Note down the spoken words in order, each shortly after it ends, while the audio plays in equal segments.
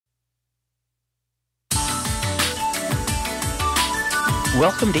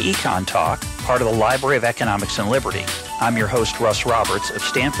Welcome to EconTalk, part of the Library of Economics and Liberty. I'm your host, Russ Roberts of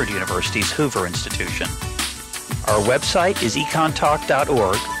Stanford University's Hoover Institution. Our website is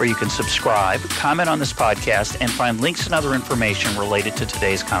econtalk.org, where you can subscribe, comment on this podcast, and find links and other information related to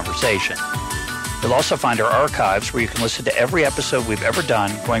today's conversation. You'll also find our archives, where you can listen to every episode we've ever done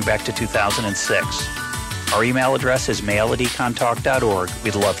going back to 2006. Our email address is mail@econtalk.org.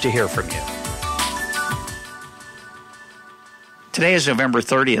 We'd love to hear from you. Today is November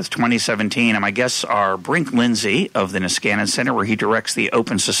 30th, 2017, and my guests are Brink Lindsey of the Niskanen Center, where he directs the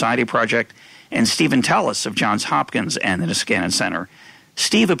Open Society Project, and Stephen Teles of Johns Hopkins and the Niskanen Center.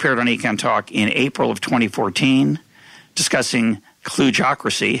 Steve appeared on EconTalk in April of 2014, discussing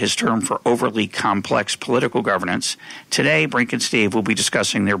kludocracy, his term for overly complex political governance. Today, Brink and Steve will be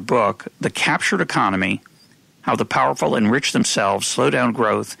discussing their book, The Captured Economy: How the Powerful Enrich Themselves, Slow Down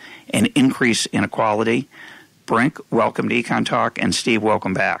Growth, and Increase Inequality. Brink, welcome to EconTalk, and Steve,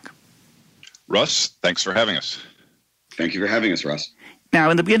 welcome back. Russ, thanks for having us. Thank you for having us, Russ. Now,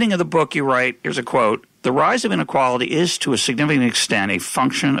 in the beginning of the book, you write, here's a quote, "The rise of inequality is to a significant extent a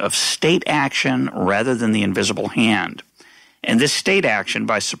function of state action rather than the invisible hand. And this state action,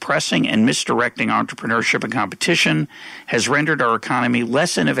 by suppressing and misdirecting entrepreneurship and competition, has rendered our economy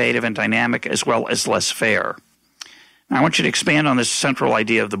less innovative and dynamic as well as less fair." I want you to expand on this central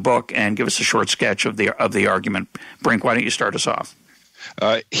idea of the book and give us a short sketch of the argument. Brink, why don't you start us off?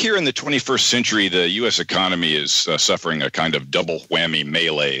 Here in the 21st century, the U.S. economy is suffering a kind of double whammy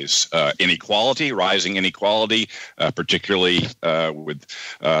malaise. Inequality, rising inequality, particularly with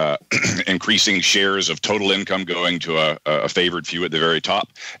increasing shares of total income going to a favored few at the very top,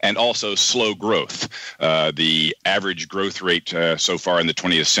 and also slow growth. The average growth rate so far in the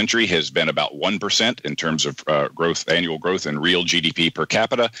 20th century has been about 1% in terms of annual growth in real GDP per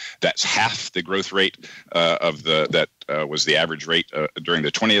capita. That's half the growth rate that was the average rate during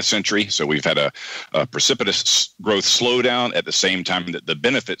the 20th century. So we've had a precipitous growth slowdown at the same time that the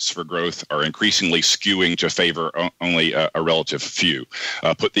benefits for growth are increasingly skewing to favor only a relative few.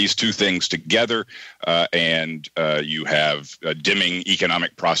 Put these two things together and you have dimming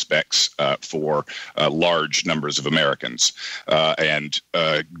economic prospects for large numbers of Americans and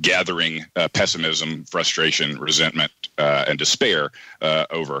gathering pessimism, frustration, resentment, and despair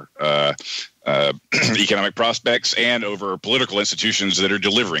over economic prospects and over political institutions that are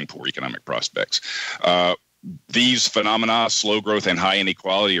delivering poor economic prospects. These phenomena, slow growth and high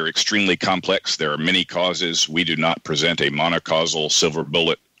inequality, are extremely complex. There are many causes. We do not present a monocausal silver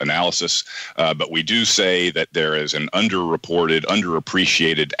bullet analysis, but we do say that there is an underreported,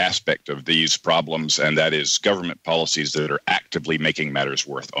 underappreciated aspect of these problems, and that is government policies that are actively making matters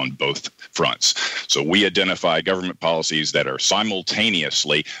worse on both fronts. So we identify government policies that are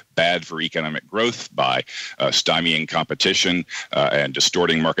simultaneously bad for economic growth by stymieing competition and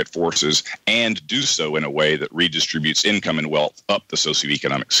distorting market forces, and do so in a way that redistributes income and wealth up the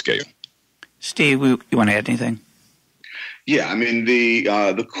socioeconomic scale. Steve, you want to add anything? Yeah, I mean, the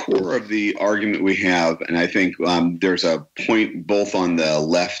core of the argument we have, and I think there's a point both on the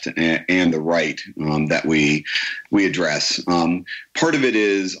left and the right that we address. Part of it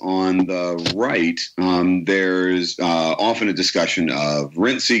is on the right, there's often a discussion of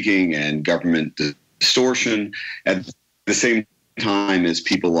rent-seeking and government distortion. At the same time as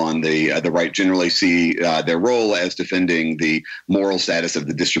people on the right generally see their role as defending the moral status of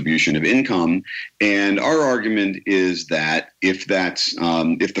the distribution of income. And our argument is that if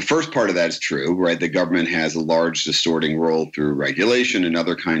the first part of that is true, right, the government has a large distorting role through regulation and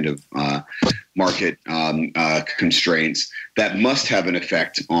other kind of market constraints, that must have an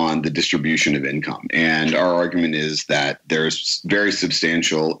effect on the distribution of income. And our argument is that there's very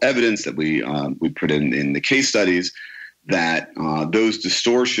substantial evidence that we put in the case studies that those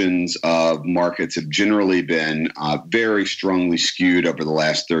distortions of markets have generally been very strongly skewed over the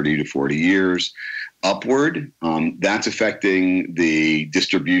last 30 to 40 years upward. That's affecting the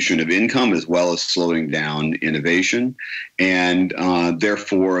distribution of income as well as slowing down innovation. And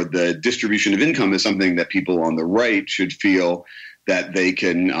therefore, the distribution of income is something that people on the right should feel that they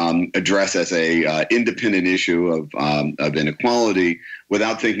can address as a independent issue of inequality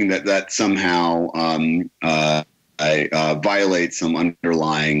without thinking that somehow violate some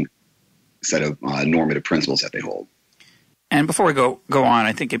underlying set of normative principles that they hold. And before we go on,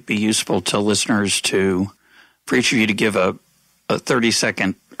 I think it'd be useful to listeners for each of you to give a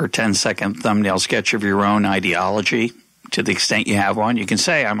 30-second or 10-second thumbnail sketch of your own ideology, to the extent you have one. You can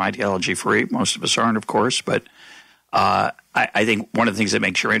say I'm ideology-free. Most of us aren't, of course, but I think one of the things that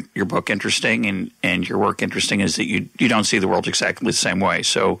makes your book interesting and your work interesting is that you don't see the world exactly the same way.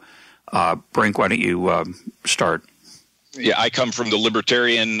 So, Brink, why don't you start? Yeah, I come from the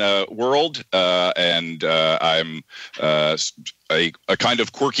libertarian world, and I'm a kind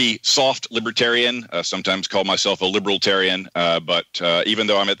of quirky, soft libertarian. Sometimes call myself a libertarian. But even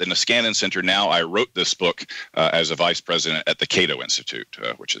though I'm at the Niskanen Center now, I wrote this book as a vice president at the Cato Institute,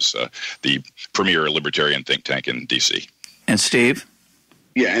 which is the premier libertarian think tank in D.C. And Steve?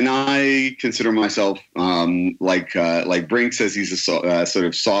 Yeah, and I consider myself, like Brink says, he's a sort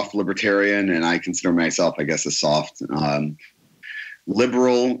of soft libertarian, and I consider myself, I guess, a soft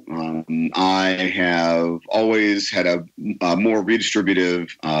liberal. I have always had a more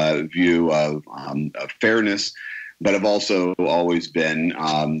redistributive view of fairness, but I've also always been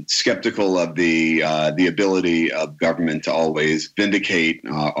skeptical of the ability of government to always vindicate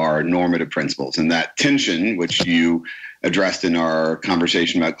our normative principles. And that tension, which you addressed in our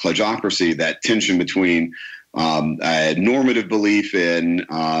conversation about pledgeocracy, that tension between a normative belief in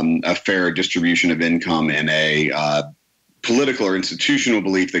a fair distribution of income and a political or institutional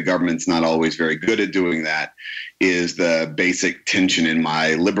belief that government's not always very good at doing that, is the basic tension in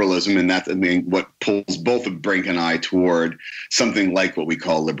my liberalism. And that's, I mean, what pulls both of Brink and I toward something like what we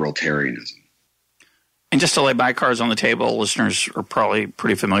call libertarianism. And just to lay my cards on the table, listeners are probably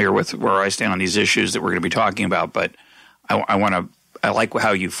pretty familiar with where I stand on these issues that we're going to be talking about, but I like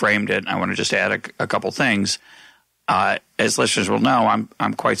how you framed it. I want to just add a couple things. As listeners will know,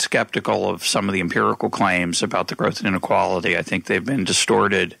 I'm quite skeptical of some of the empirical claims about the growth of inequality. I think they've been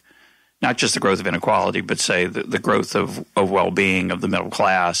distorted, not just the growth of inequality, but say the growth of well-being of the middle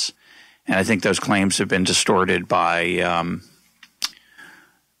class. And I think those claims have been distorted by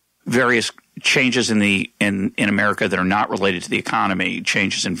various changes in America that are not related to the economy,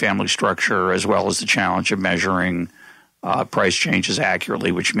 changes in family structure, as well as the challenge of measuring price changes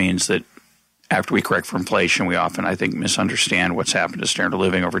accurately, which means that after we correct for inflation, we often, I think, misunderstand what's happened to standard of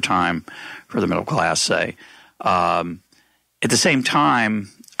living over time for the middle class, say. At the same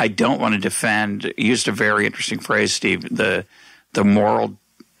time, I don't want to defend – you used a very interesting phrase, Steve, the moral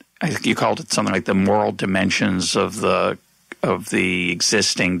 – I think you called it something like the moral dimensions of the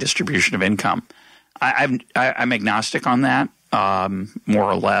existing distribution of income. I'm agnostic on that, more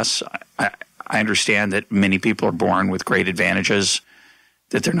or less. I understand that many people are born with great advantages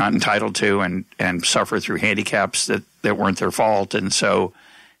that they're not entitled to and suffer through handicaps that weren't their fault. And so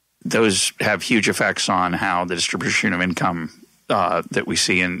those have huge effects on how the distribution of income that we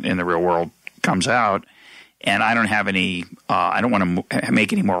see in the real world comes out. And I don't have any I don't want to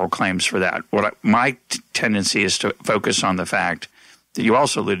make any moral claims for that. My tendency is to focus on the fact that you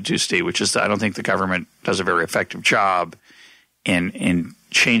also alluded to, Steve, which is that I don't think the government does a very effective job in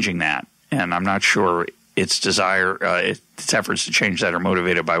changing that. And I'm not sure its efforts to change that are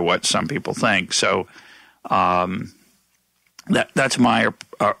motivated by what some people think. So that's my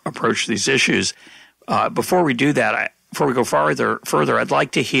approach to these issues. Before we do that, before we go further, I'd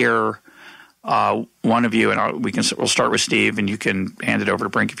like to hear one of you, and we'll start with Steve, and you can hand it over to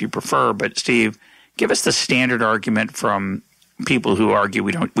Brink if you prefer. But Steve, give us the standard argument from people who argue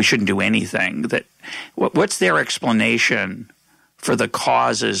we shouldn't do anything. What's their explanation for the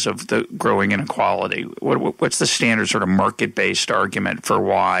causes of the growing inequality? What's the standard sort of market-based argument for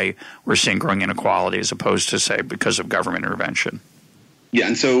why we're seeing growing inequality as opposed to, say, because of government intervention? Yeah,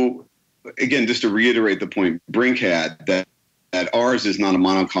 and so, again, just to reiterate the point Brink had, that ours is not a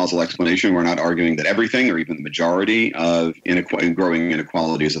monocausal explanation. We're not arguing that everything or even the majority of growing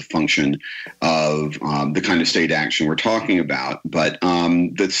inequality is a function of the kind of state action we're talking about. But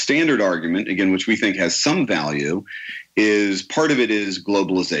the standard argument, again, which we think has some value, is part of it is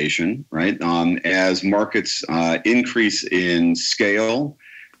globalization, right? As markets increase in scale,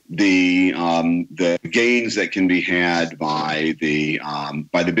 the gains that can be had by the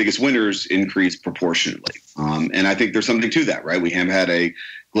biggest winners increase proportionately. And I think there's something to that, right? We have had a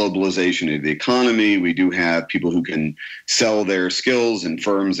globalization of the economy. We do have people who can sell their skills and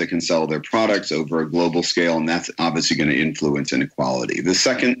firms that can sell their products over a global scale, and that's obviously going to influence inequality. The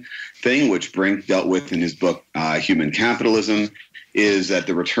second thing, which Brink dealt with in his book, Human Capitalism, is that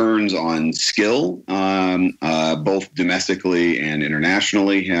the returns on skill, both domestically and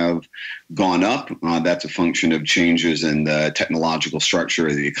internationally, have gone up. That's a function of changes in the technological structure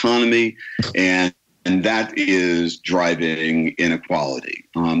of the economy, and that is driving inequality.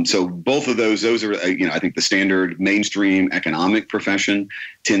 So both of those are, I think the standard mainstream economic profession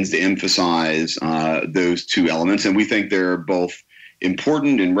tends to emphasize those two elements, and we think they're both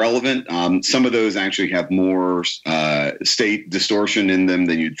important and relevant. Some of those actually have more state distortion in them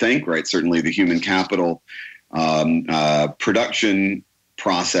than you'd think, right? Certainly the human capital production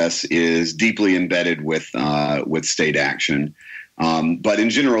process is deeply embedded with state action. But in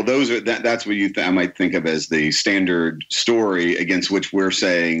general, that's what I might think of as the standard story against which we're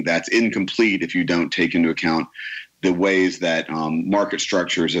saying that's incomplete if you don't take into account the ways that market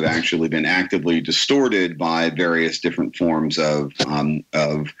structures have actually been actively distorted by various different forms of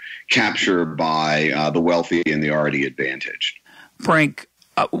capture by the wealthy and the already advantaged. Brink,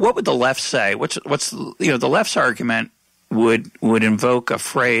 what would the left say? What's the left's argument would invoke a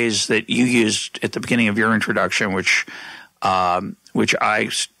phrase that you used at the beginning of your introduction, which I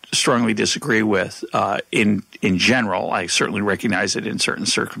strongly disagree with. In general, I certainly recognize it in certain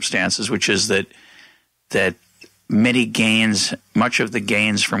circumstances, which is that much of the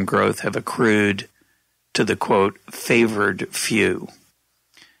gains from growth have accrued to the quote favored few.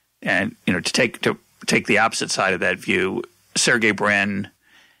 And to take the opposite side of that view, Sergey Brin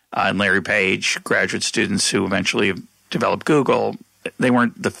and Larry Page, graduate students who eventually developed Google, they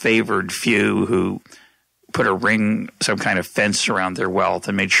weren't the favored few who put a ring, some kind of fence around their wealth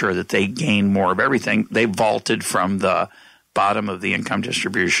and made sure that they gained more of everything. They vaulted from the bottom of the income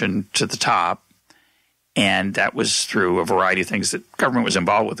distribution to the top. And that was through a variety of things that government was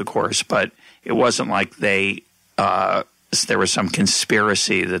involved with, of course, but it wasn't like there was some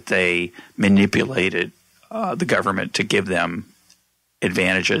conspiracy that they manipulated the government to give them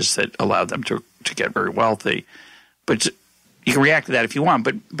advantages that allowed them to get very wealthy. But you can react to that if you want,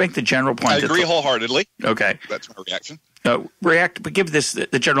 but make the general point. I agree wholeheartedly. Okay. That's my reaction. But give this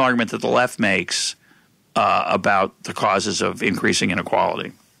the general argument that the left makes about the causes of increasing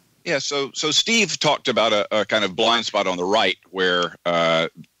inequality. Yeah, so Steve talked about a kind of blind spot on the right where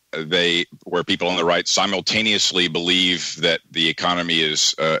people on the right simultaneously believe that the economy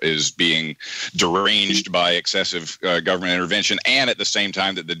is being deranged by excessive government intervention, and at the same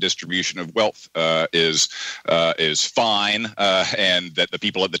time that the distribution of wealth is fine, and that the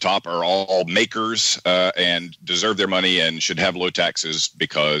people at the top are all makers and deserve their money and should have low taxes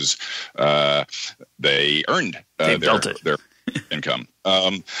because they earned their income.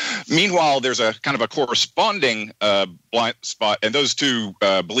 Meanwhile, there's a kind of a corresponding blind spot, and those two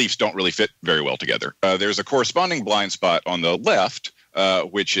beliefs don't really fit very well together. There's a corresponding blind spot on the left,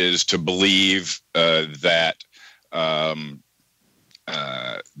 which is to believe that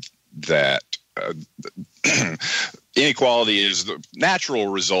inequality is the natural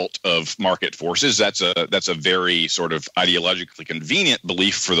result of market forces. That's a very sort of ideologically convenient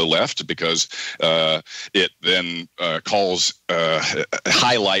belief for the left because it then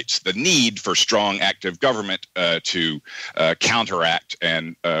highlights the need for strong active government to counteract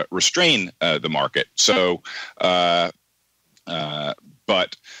and restrain the market. So, but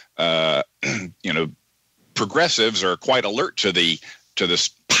progressives are quite alert to this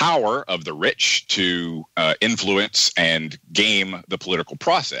power of the rich to influence and game the political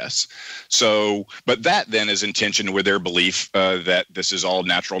process. So, but that then is in tension with their belief that this is all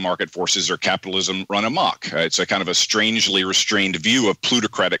natural market forces or capitalism run amok. It's a kind of a strangely restrained view of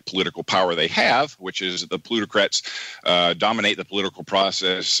plutocratic political power they have, which is the plutocrats dominate the political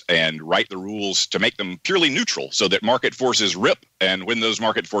process and write the rules to make them purely neutral so that market forces rip, and when those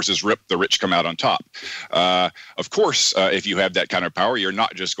market forces rip, the rich come out on top. Of course, if you have that kind of power, you're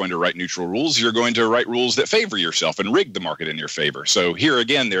not just going to write neutral rules, you're going to write rules that favor yourself and rig the market in your favor. So here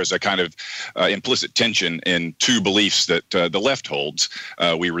again, there's a kind of implicit tension in two beliefs that the left holds.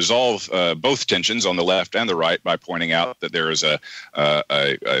 We resolve both tensions on the left and the right by pointing out that there is a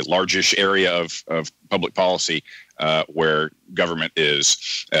largish area of public policy where government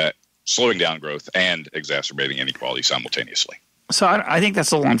is slowing down growth and exacerbating inequality simultaneously. So I think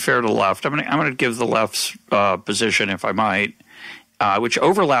that's a little unfair to the left. I'm going to give the left's position, if I might, which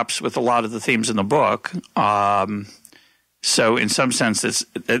overlaps with a lot of the themes in the book. So in some sense,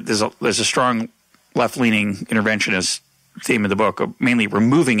 there's a strong left-leaning interventionist theme of the book, of mainly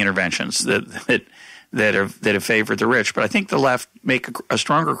removing interventions that have favored the rich. But I think the left make a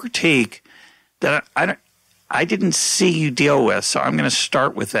stronger critique that I didn't see you deal with. So I'm going to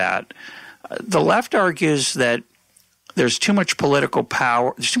start with that. The left argues that there's too much political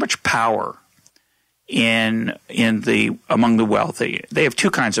power. There's too much power among the wealthy. They have two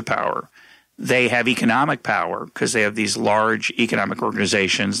kinds of power. They have economic power because they have these large economic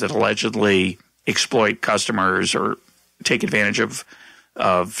organizations that allegedly exploit customers or take advantage of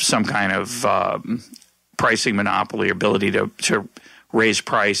some kind of pricing monopoly, ability to raise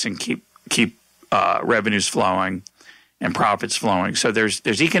price and keep revenues flowing and profits flowing. So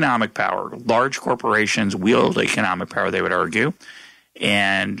there's economic power. Large corporations wield economic power, they would argue,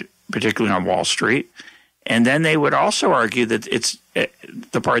 and particularly on Wall Street. And then they would also argue that it's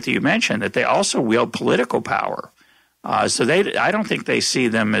the part that you mentioned, that they also wield political power. So I don't think they see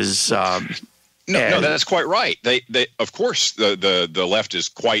them as No, that's quite right. They of course, the left is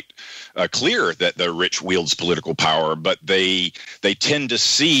quite clear that the rich wields political power, but they tend to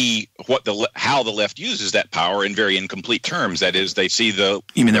see how the left uses that power in very incomplete terms. That is, they see the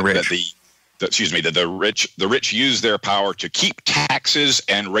rich. That the rich use their power to keep taxes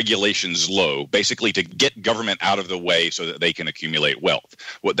and regulations low, basically to get government out of the way so that they can accumulate wealth.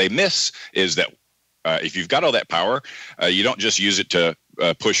 What they miss is that if you've got all that power, you don't just use it to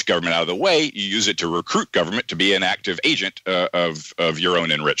push government out of the way. You use it to recruit government to be an active agent of your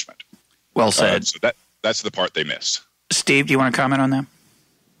own enrichment. Well said. So that's the part they miss. Steve, do you want to comment on that?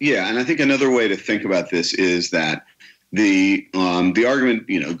 Yeah, and I think another way to think about this is that the argument,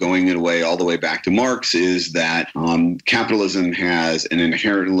 going in a way all the way back to Marx, is that capitalism has an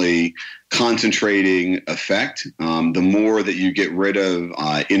inherently concentrating effect. The more that you get rid of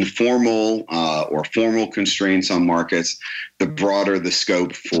informal or formal constraints on markets, the broader the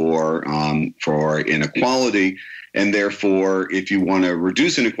scope for inequality. And therefore, if you want to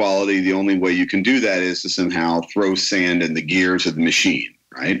reduce inequality, the only way you can do that is to somehow throw sand in the gears of the machine.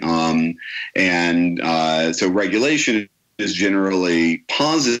 Right. So regulation is generally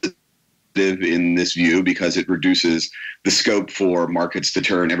positive in this view because it reduces the scope for markets to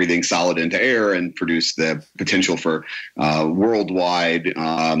turn everything solid into air and produce the potential for worldwide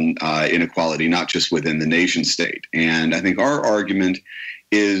inequality, not just within the nation state. And I think our argument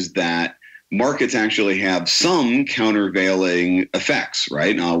is that markets actually have some countervailing effects,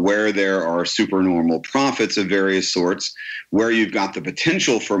 right? Where there are supernormal profits of various sorts, where you've got the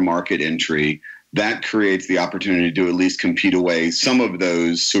potential for market entry, that creates the opportunity to at least compete away some of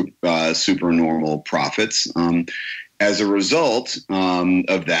those supernormal profits. As a result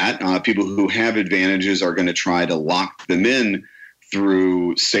of that, people who have advantages are going to try to lock them in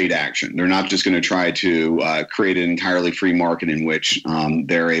through state action. They're not just going to try to create an entirely free market in which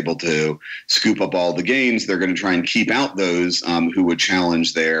they're able to scoop up all the gains. They're going to try and keep out those who would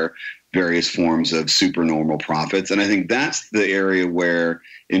challenge their various forms of supernormal profits. And I think that's the area where,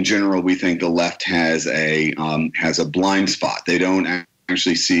 in general, we think the left has a blind spot. They don't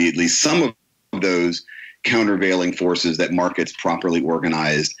actually see at least some of those countervailing forces that markets properly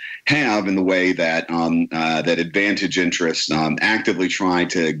organized have, in the way that that advantage interests actively try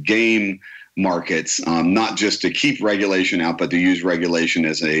to game markets, not just to keep regulation out, but to use regulation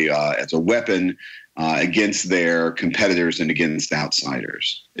as a weapon against their competitors and against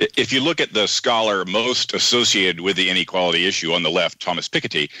outsiders. If you look at the scholar most associated with the inequality issue on the left, Thomas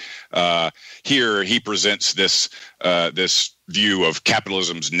Piketty, here he presents this view of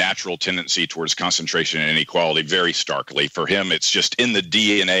capitalism's natural tendency towards concentration and inequality very starkly. For him, it's just in the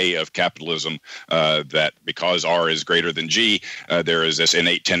DNA of capitalism that because R is greater than G, there is this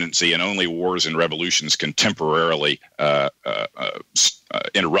innate tendency, and only wars and revolutions can temporarily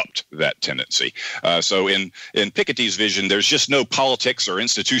interrupt that tendency. So in Piketty's vision, there's just no politics or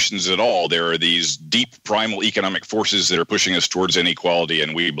institutions at all. There are these deep primal economic forces that are pushing us towards inequality,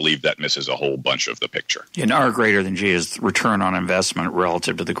 and we believe that misses a whole bunch of the picture. And R greater than G is return on investment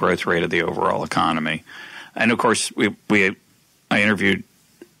relative to the growth rate of the overall economy. And of course, I interviewed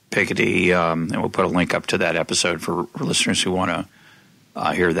Piketty, and we'll put a link up to that episode for listeners who want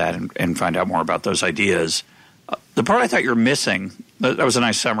to hear that and find out more about those ideas. The part I thought you were missing, that was a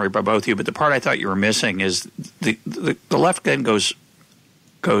nice summary by both of you, but the part I thought you were missing is the left then goes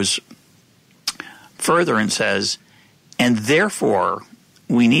further and says, and therefore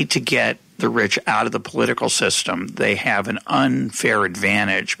we need to get the rich out of the political system. They have an unfair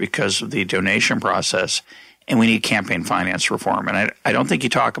advantage because of the donation process, and we need campaign finance reform. And I don't think you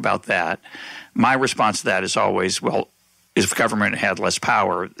talk about that. My response to that is always, well, if government had less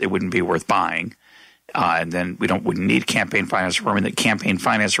power, it wouldn't be worth buying. And then we wouldn't need campaign finance reform. And that campaign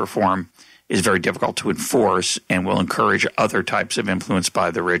finance reform is very difficult to enforce and will encourage other types of influence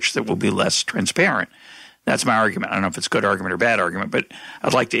by the rich that will be less transparent. That's my argument. I don't know if it's a good argument or bad argument, but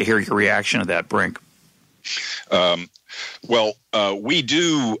I'd like to hear your reaction to that, Brink. We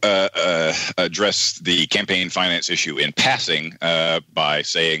do address the campaign finance issue in passing by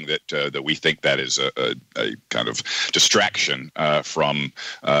saying that we think that is a kind of distraction from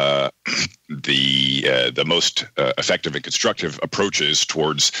the most effective and constructive approaches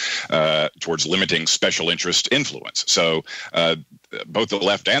towards limiting special interest influence. So both the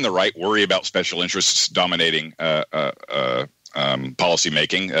left and the right worry about special interests dominating policy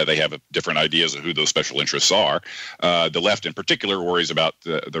making. They have different ideas of who those special interests are. The left in particular worries about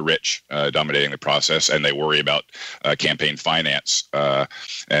the rich dominating the process, and they worry about campaign finance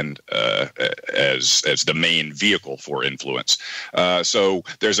and as the main vehicle for influence. So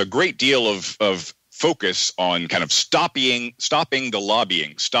there's a great deal of focus on kind of stopping the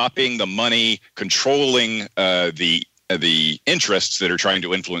lobbying, stopping the money, controlling the interests that are trying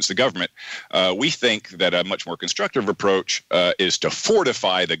to influence the government. We think that a much more constructive approach is to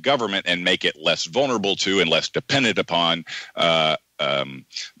fortify the government and make it less vulnerable to and less dependent upon the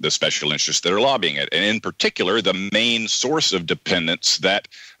special interests that are lobbying it. And in particular, the main source of dependence that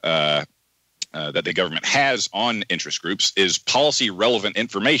the government has on interest groups is policy-relevant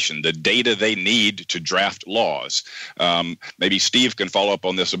information, the data they need to draft laws. Maybe Steve can follow up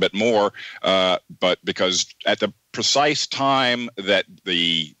on this a bit more, but because at the precise time that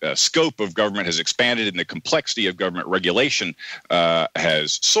the scope of government has expanded and the complexity of government regulation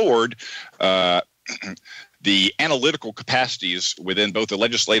has soared, the analytical capacities within both the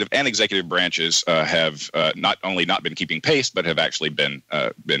legislative and executive branches have not only not been keeping pace, but have actually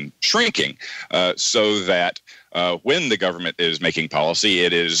been shrinking, so that when the government is making policy,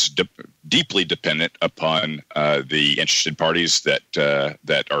 it is deeply dependent upon the interested parties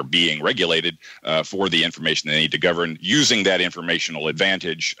that are being regulated for the information they need to govern. Using that informational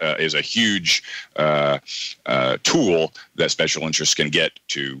advantage is a huge tool that special interests can get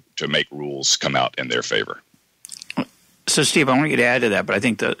to make rules come out in their favor. So, Steve, I want you to add to that, but I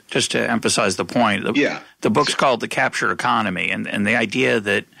think just to emphasize the point, the book's called The Captured Economy, and the idea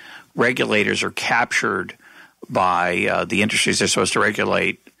that regulators are captured by the industries they're supposed to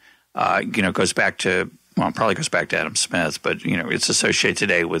regulate, goes back to, probably goes back to Adam Smith, but, it's associated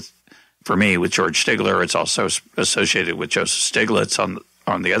today for me, with George Stigler. It's also associated with Joseph Stiglitz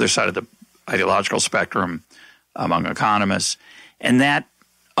on the other side of the ideological spectrum among economists. And that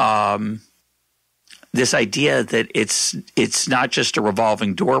this idea that it's not just a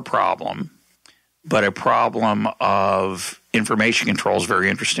revolving door problem, but a problem of information control is very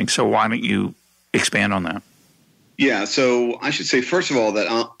interesting. So why don't you expand on that? Yeah, so I should say, first of all, that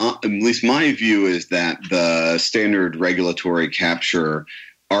at least my view is that the standard regulatory capture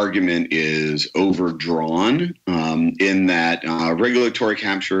argument is overdrawn, in that regulatory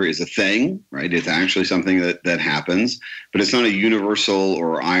capture is a thing, right? It's actually something that happens, but it's not a universal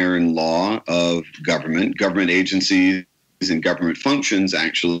or iron law of government. Government agencies and government functions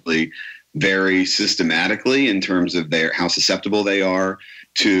actually vary systematically in terms of how susceptible they are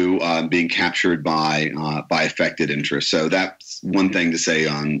to being captured by affected interests. So that's one thing to say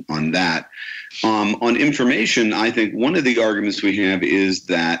on that. On information, I think one of the arguments we have is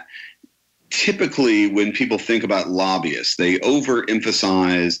that typically when people think about lobbyists, they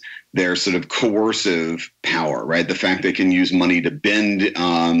overemphasize their sort of coercive power, right? The fact they can use money to bend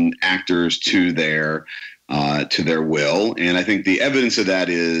actors to their will. And I think the evidence of that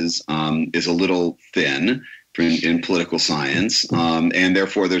is a little thin in political science. And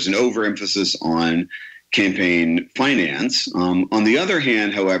therefore, there's an overemphasis on campaign finance. On the other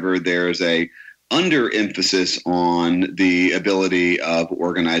hand, however, there's a underemphasis on the ability of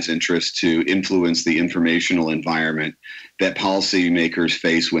organized interests to influence the informational environment that policymakers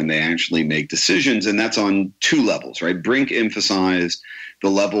face when they actually make decisions. And that's on two levels, right? Brink emphasized the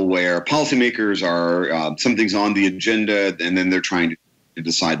level where policymakers are, something's on the agenda, and then they're trying to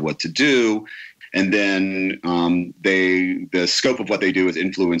decide what to do. And then the scope of what they do is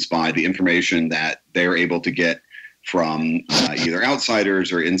influenced by the information that they're able to get from either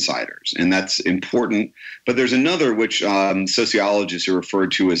outsiders or insiders. And that's important. But there's another, which sociologists are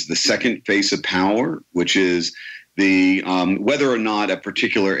referred to as the second face of power, which is the whether or not a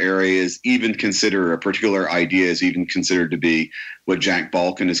particular area is even considered, a particular idea is even considered to be what Jack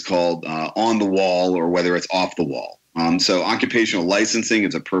Balkin has called on the wall, or whether it's off the wall. So occupational licensing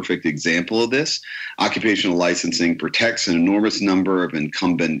is a perfect example of this. Occupational licensing protects an enormous number of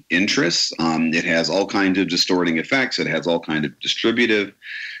incumbent interests. It has all kinds of distorting effects. It has all kinds of distributive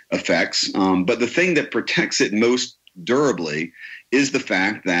effects. But the thing that protects it most durably is the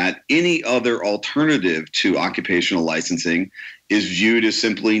fact that any other alternative to occupational licensing is viewed as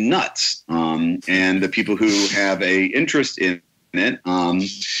simply nuts. And the people who have an interest in it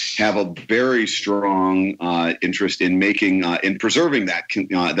have a very strong interest in making in preserving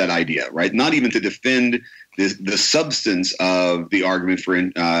that idea, right? Not even to defend the substance of the argument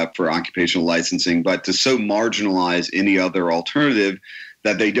for occupational licensing, but to so marginalize any other alternative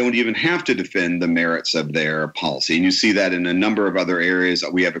that they don't even have to defend the merits of their policy. And you see that in a number of other areas.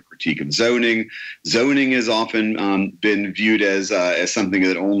 We have a critique of zoning. Zoning has often been viewed as something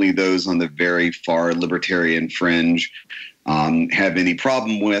that only those on the very far libertarian fringe have any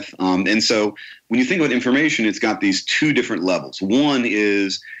problem with. And so when you think about information, it's got these two different levels. One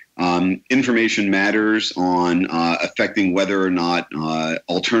is Information matters on affecting whether or not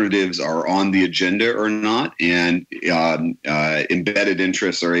alternatives are on the agenda or not, and embedded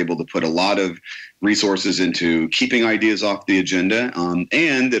interests are able to put a lot of resources into keeping ideas off the agenda,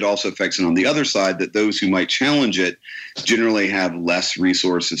 and it also affects it on the other side that those who might challenge it generally have less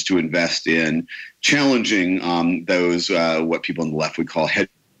resources to invest in challenging those what people on the left would call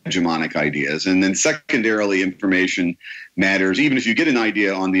hegemonic ideas. And then secondarily, information matters. Even if you get an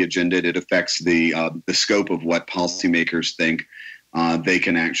idea on the agenda, it affects the scope of what policymakers think they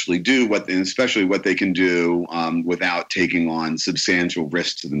can actually do, and especially what they can do without taking on substantial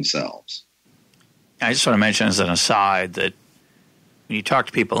risks to themselves. I just want to mention as an aside that when you talk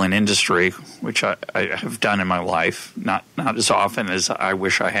to people in industry, which I have done in my life, not as often as I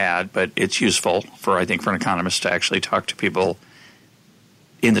wish I had, but it's useful for an economist to actually talk to people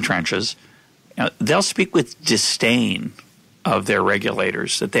in the trenches. They'll speak with disdain of their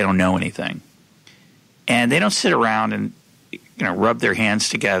regulators, that they don't know anything. And they don't sit around and rub their hands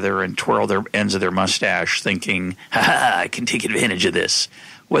together and twirl their ends of their mustache thinking, I can take advantage of this.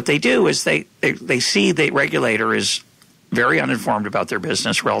 What they do is they see the regulator is very uninformed about their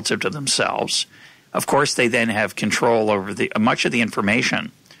business relative to themselves. Of course, they then have control over much of the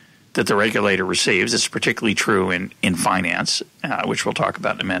information that the regulator receives. It's particularly true in finance, which we'll talk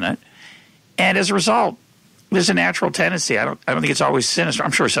about in a minute. And as a result, there's a natural tendency. I don't think it's always sinister.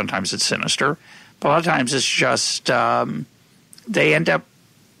 I'm sure sometimes it's sinister, but a lot of times it's just they end up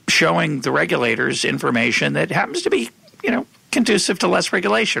showing the regulators information that happens to be, conducive to less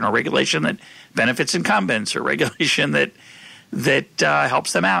regulation, or regulation that benefits incumbents, or regulation that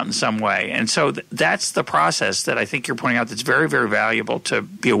helps them out in some way. And so that's the process that I think you're pointing out that's very, very valuable to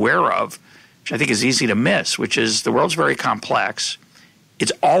be aware of, which I think is easy to miss, which is the world's very complex.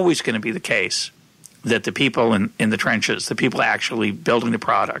 It's always going to be the case that the people in the trenches, the people actually building the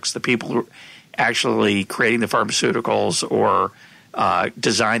products, the people who are actually creating the pharmaceuticals or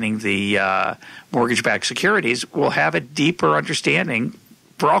designing the mortgage-backed securities will have a deeper understanding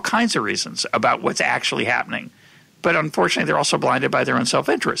for all kinds of reasons about what's actually happening. But unfortunately, they're also blinded by their own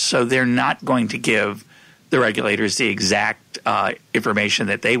self-interest. So they're not going to give the regulators the exact information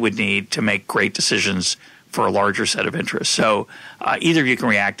that they would need to make great decisions for a larger set of interests. So either of you can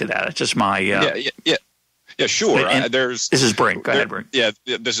react to that. It's just my Yeah, sure. This is Brink. Go ahead, Brink. Yeah,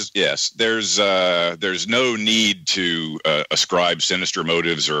 this is yes. There's no need to ascribe sinister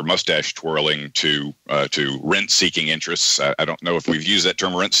motives or mustache twirling to rent-seeking interests. I don't know if we've used that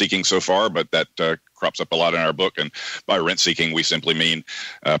term rent-seeking so far, but that crops up a lot in our book. And by rent-seeking, we simply mean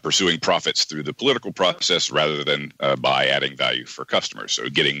pursuing profits through the political process rather than by adding value for customers. So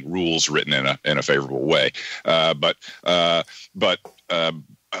getting rules written in a favorable way. But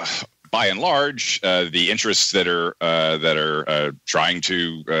by and large, the interests that are trying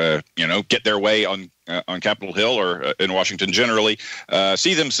to get their way on Capitol Hill or in Washington generally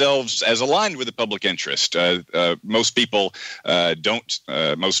see themselves as aligned with the public interest. Most people don't.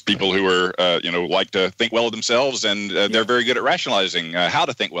 Most people who are like to think well of themselves, and they're very good at rationalizing how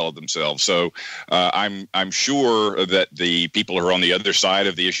to think well of themselves. So I'm sure that the people who are on the other side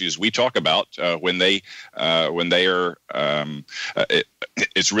of the issues we talk about when they are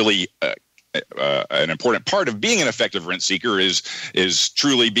it's really an important part of being an effective rent seeker is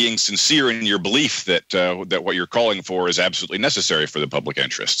truly being sincere in your belief that what you're calling for is absolutely necessary for the public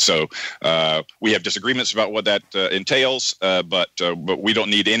interest. So we have disagreements about what that entails, but we don't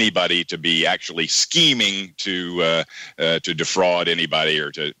need anybody to be actually scheming to defraud anybody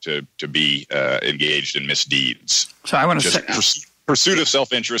or to be engaged in misdeeds. So I want to say pursuit of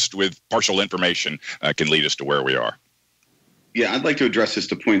self-interest with partial information can lead us to where we are. Yeah, I'd like to address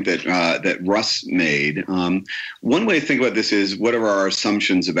just a point that Russ made. One way to think about this is, what are our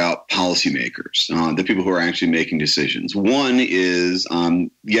assumptions about policymakers, the people who are actually making decisions? One is,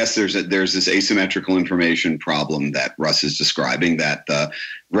 yes, there's this asymmetrical information problem that Russ is describing, that the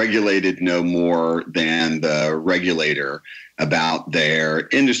regulated know more than the regulator about their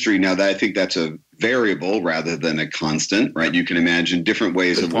industry. Now, I think that's a variable rather than a constant, right? You can imagine different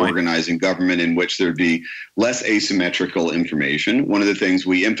ways of organizing government in which there'd be less asymmetrical information. One of the things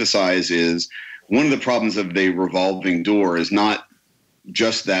we emphasize is one of the problems of the revolving door is not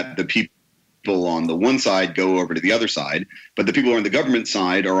just that the people on the one side go over to the other side, but the people who are on the government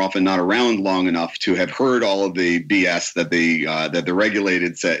side are often not around long enough to have heard all of the BS that the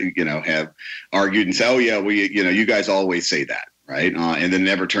regulated have argued and say, oh yeah, you guys always say that. Right. And then it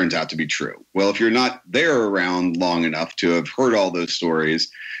never turns out to be true. Well, if you're not there around long enough to have heard all those stories,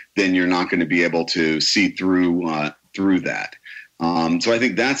 then you're not going to be able to see through that. So I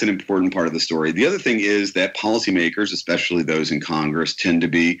think that's an important part of the story. The other thing is that policymakers, especially those in Congress, tend to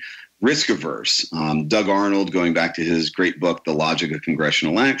be risk averse. Doug Arnold, going back to his great book, The Logic of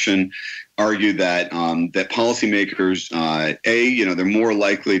Congressional Action, argued that that policymakers, they're more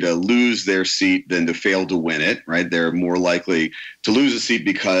likely to lose their seat than to fail to win it, right? They're more likely to lose a seat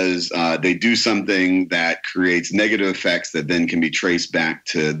because they do something that creates negative effects that then can be traced back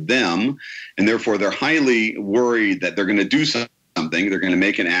to them. And therefore, they're highly worried that they're going to do something. They're going to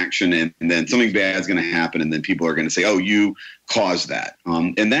make an action and then something bad is going to happen. And then people are going to say, oh, you caused that.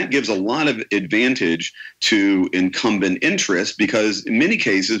 And that gives a lot of advantage to incumbent interests because in many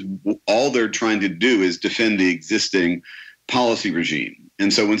cases, all they're trying to do is defend the existing policy regime.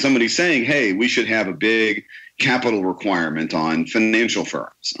 And so when somebody's saying, hey, we should have a big capital requirement on financial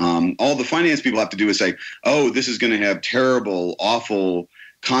firms, all the finance people have to do is say, oh, this is going to have terrible, awful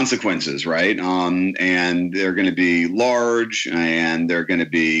consequences, right? And they're going to be large and they're going to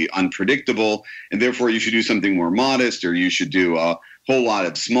be unpredictable. And therefore, you should do something more modest or you should do a whole lot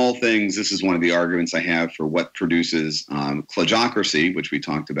of small things. This is one of the arguments I have for what produces kludgocracy, which we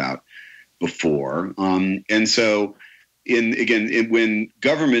talked about before. And so when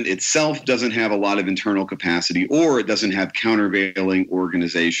government itself doesn't have a lot of internal capacity or it doesn't have countervailing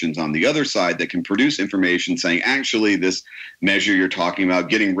organizations on the other side that can produce information saying, actually, this measure you're talking about,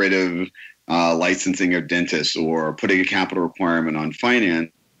 getting rid of licensing of dentists or putting a capital requirement on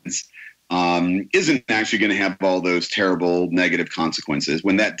finance, isn't actually going to have all those terrible negative consequences.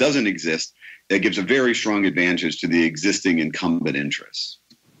 When that doesn't exist, that gives a very strong advantage to the existing incumbent interests.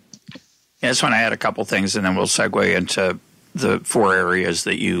 Yeah, I just want to add a couple things, and then we'll segue into the four areas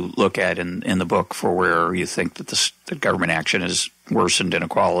that you look at in the book for where you think that the government action has worsened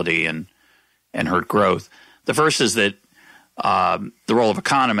inequality and hurt growth. The first is that the role of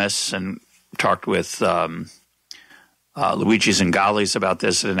economists, and talked with Luigi Zingales about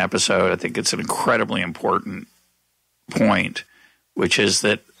this in an episode. I think it's an incredibly important point, which is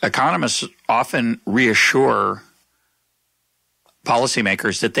that economists often reassure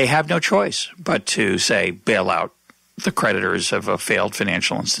policymakers that they have no choice but to, say, bail out the creditors of a failed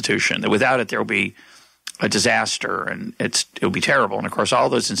financial institution, that without it there will be a disaster and it'll be terrible. And, of course, all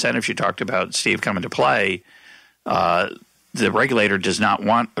those incentives you talked about, Steve, come into play. The regulator does not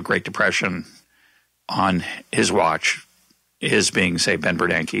want a Great Depression on his watch, his being, say, Ben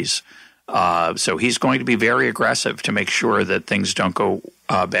Bernanke's. So he's going to be very aggressive to make sure that things don't go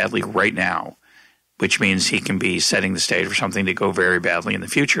badly right now, which means he can be setting the stage for something to go very badly in the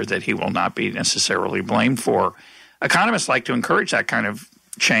future that he will not be necessarily blamed for. Economists like to encourage that kind of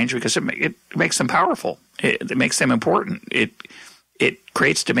change because it makes them powerful. It makes them important. It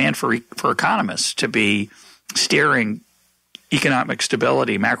creates demand for economists to be steering economic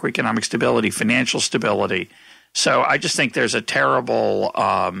stability, macroeconomic stability, financial stability. So I just think there's a terrible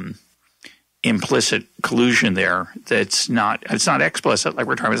implicit collusion there it's not explicit, like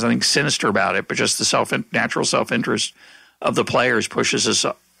we're talking about. There's nothing sinister about it, but just the natural self-interest of the players pushes us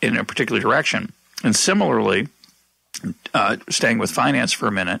in a particular direction. And similarly, staying with finance for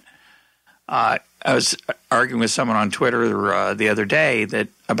a minute, I was arguing with someone on Twitter the other day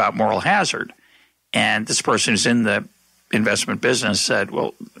about moral hazard. And this person who's in the investment business said,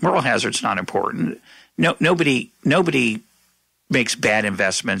 well, moral hazard's not important. Nobody makes bad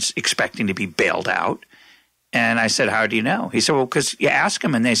investments expecting to be bailed out. And I said, how do you know? He said, well, because you ask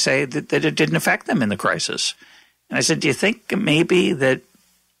them and they say that it didn't affect them in the crisis. And I said, do you think maybe that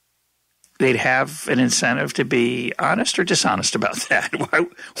they'd have an incentive to be honest or dishonest about that?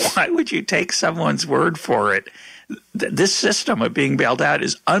 Why would you take someone's word for it? This system of being bailed out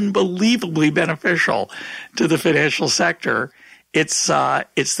is unbelievably beneficial to the financial sector. It's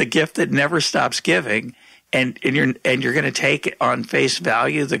the gift that never stops giving. And you're going to take on face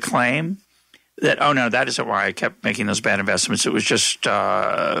value the claim that, oh no, that isn't why I kept making those bad investments. It was just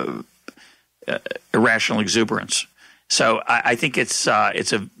irrational exuberance. So I think it's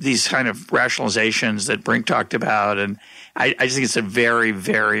these kind of rationalizations that Brink talked about, and I just think it's a very,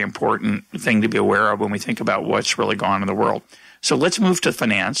 very important thing to be aware of when we think about what's really going on in the world. So let's move to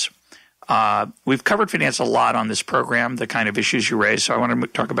finance. We've covered finance a lot on this program, the kind of issues you raised, so I want to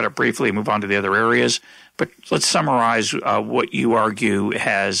talk about it briefly and move on to the other areas. But let's summarize what you argue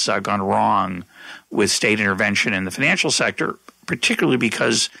has gone wrong with state intervention in the financial sector, particularly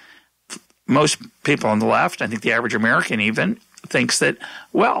because most people on the left, I think the average American even, thinks that,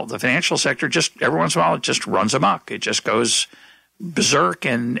 well, the financial sector just every once in a while it just runs amok. It just goes berserk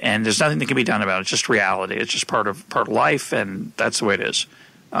and there's nothing that can be done about it. It's just reality. It's just part of life, and that's the way it is.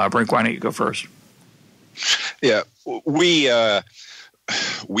 Brink, why don't you go first? Yeah,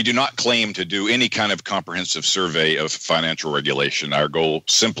 we do not claim to do any kind of comprehensive survey of financial regulation. Our goal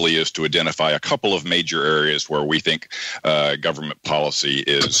simply is to identify a couple of major areas where we think government policy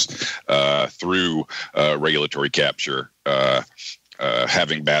is, through regulatory capture,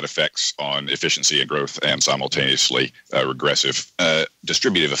 having bad effects on efficiency and growth, and simultaneously regressive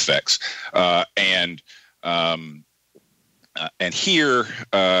distributive effects. And here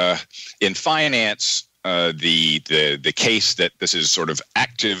in finance, the case that this is sort of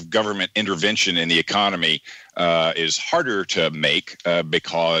active government intervention in the economy is harder to make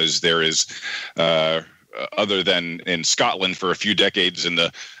because there is, other than in Scotland for a few decades in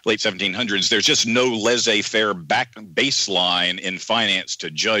the late 1700s, there's just no laissez-faire baseline in finance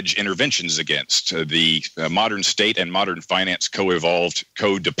to judge interventions against. The modern state and modern finance co-evolved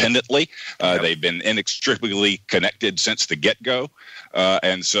codependently. They've been inextricably connected since the get-go.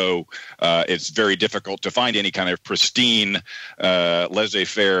 And so it's very difficult to find any kind of pristine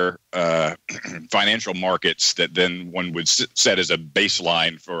laissez-faire financial markets that then one would set as a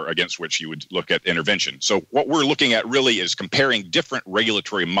baseline for against which you would look at intervention. So what we're looking at really is comparing different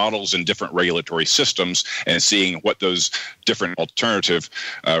regulatory models and different regulatory systems and seeing what those different alternative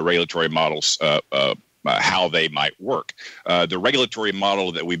regulatory models, how they might work. The regulatory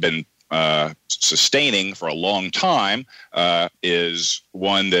model that we've been sustaining for a long time is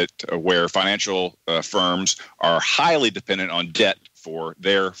one that where financial firms are highly dependent on debt for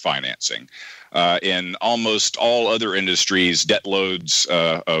their financing. In almost all other industries, debt loads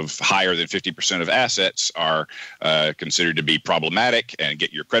of higher than 50% of assets are considered to be problematic and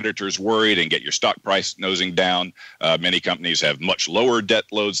get your creditors worried and get your stock price nosing down. Many companies have much lower debt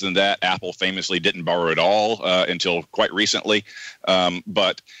loads than that. Apple famously didn't borrow at all until quite recently.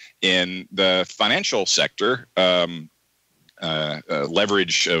 But in the financial sector,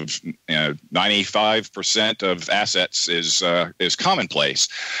 leverage of 95% of assets is commonplace.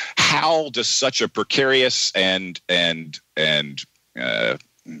 How does such a precarious and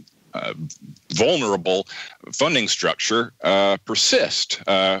vulnerable funding structure persist,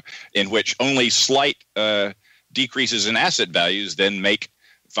 in which only slight decreases in asset values then make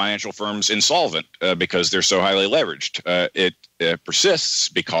financial firms insolvent because they're so highly leveraged? It persists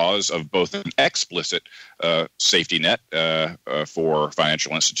because of both an explicit safety net for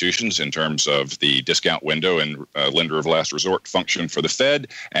financial institutions in terms of the discount window and lender of last resort function for the Fed,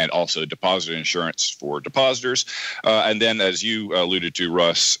 and also deposit insurance for depositors. And then, as you alluded to,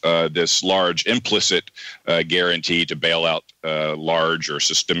 Russ, this large implicit guarantee to bail out large or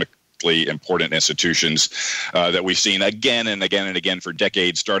systemic important institutions that we've seen again and again and again for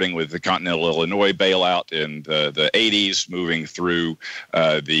decades, starting with the Continental Illinois bailout in the 80s, moving through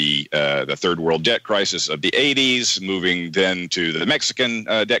the third world debt crisis of the 80s, moving then to the Mexican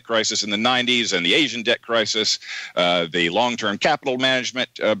debt crisis in the 90s and the Asian debt crisis, the long-term capital management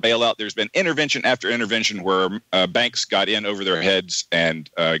bailout. There's been intervention after intervention where banks got in over their heads,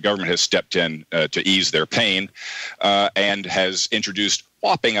 and government has stepped in to ease their pain and has introduced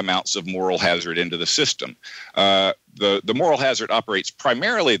whopping amounts of moral hazard into the system. The moral hazard operates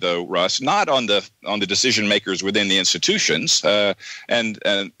primarily, though, Russ, not on the decision makers within the institutions, and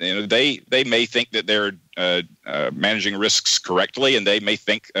they may think that they're managing risks correctly, and they may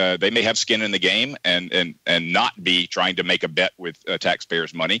think they may have skin in the game and not be trying to make a bet with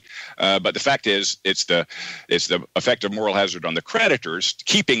taxpayers' money. But the fact is, it's the effect of moral hazard on the creditors,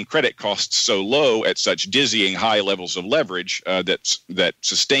 keeping credit costs so low at such dizzying high levels of leverage that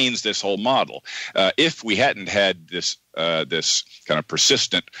sustains this whole model. If we hadn't had this kind of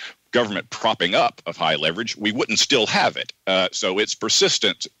persistent government propping up of high leverage, we wouldn't still have it. So its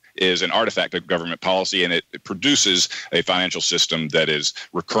persistence is an artifact of government policy, and it produces a financial system that is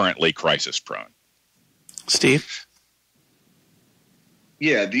recurrently crisis prone. Steve?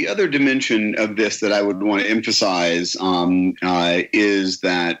 Yeah, the other dimension of this that I would want to emphasize is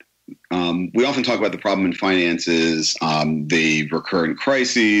that we often talk about the problem in finance is the recurrent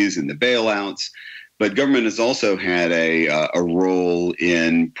crises and the bailouts, but government has also had a role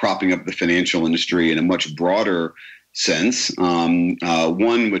in propping up the financial industry in a much broader sense.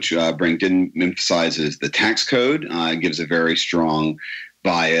 One which Brink didn't emphasize is the tax code. Gives a very strong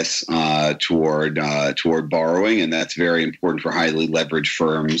bias toward borrowing, and that's very important for highly leveraged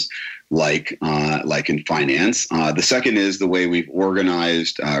firms like in finance. The second is the way we've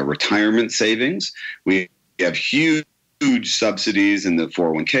organized retirement savings. We have huge subsidies in the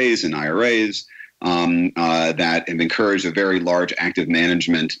 401ks and IRAs that have encouraged a very large active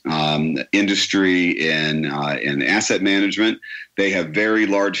management industry in asset management. They have very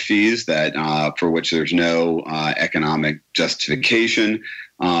large fees that for which there's no economic justification.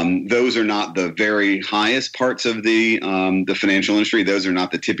 Those are not the very highest parts of the financial industry. Those are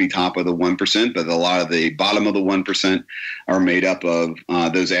not the tippy top of the 1%, but a lot of the bottom of the 1% are made up of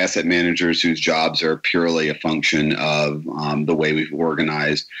those asset managers whose jobs are purely a function of the way we've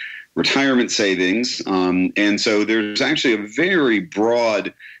organized retirement savings. And so there's actually a very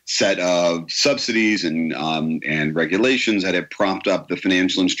broad set of subsidies and regulations that have propped up the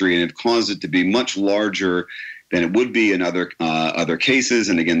financial industry and have caused it to be much larger than it would be in other cases.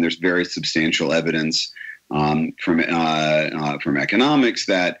 And again, there's very substantial evidence from economics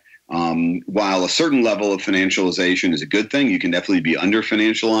that while a certain level of financialization is a good thing, you can definitely be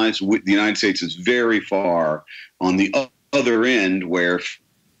under-financialized. The United States is very far on the other end where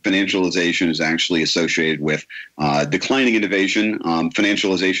financialization is actually associated with declining innovation.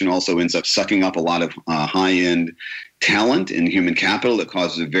 Financialization also ends up sucking up a lot of high-end talent and human capital that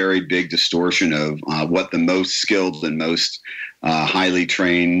causes a very big distortion of what the most skilled and most highly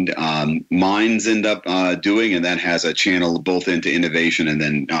trained minds end up doing, and that has a channel both into innovation and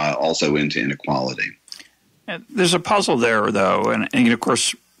then also into inequality. There's a puzzle there, though, and of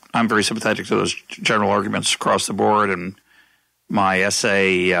course, I'm very sympathetic to those general arguments across the board, and my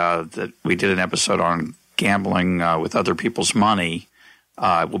essay that we did an episode on gambling with other people's money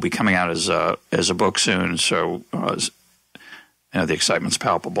will be coming out as a book soon. So the excitement's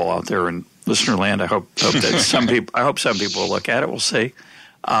palpable out there in listener land. I hope that some people will look at it. We'll see.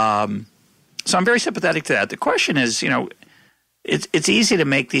 So I'm very sympathetic to that. The question is, it's easy to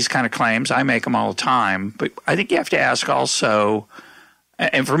make these kind of claims. I make them all the time, but I think you have to ask also.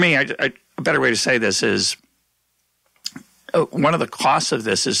 And for me, a better way to say this is, one of the costs of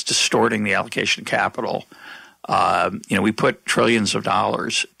this is distorting the allocation of capital. We put trillions of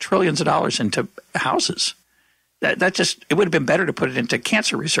dollars into houses. That just, it would have been better to put it into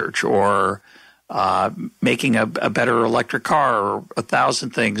cancer research or making a better electric car or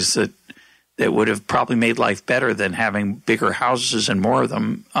 1,000 things that would have probably made life better than having bigger houses and more of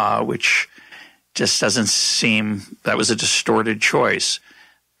them, which just doesn't seem, that was a distorted choice.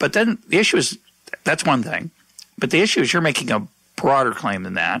 But then the issue is, that's one thing. But the issue is you're making a broader claim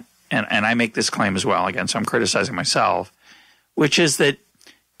than that, and I make this claim as well, again, so I'm criticizing myself, which is that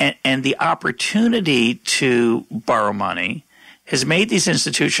and the opportunity to borrow money has made these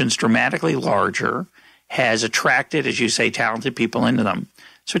institutions dramatically larger, has attracted, as you say, talented people into them.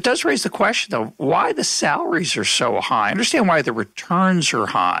 So it does raise the question, though, why the salaries are so high. I understand why the returns are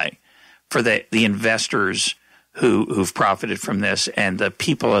high for the investors who've profited from this and the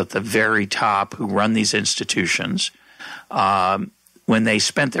people at the very top who run these institutions. When they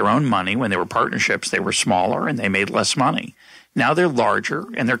spent their own money, when they were partnerships, they were smaller and they made less money. Now they're larger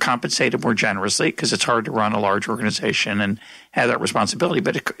and they're compensated more generously because it's hard to run a large organization and have that responsibility.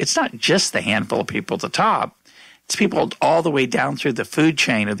 But it's not just the handful of people at the top. It's people all the way down through the food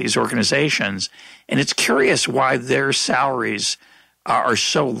chain of these organizations. And it's curious why their salaries are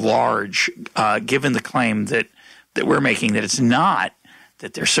so large, given the claim that we're making, that it's not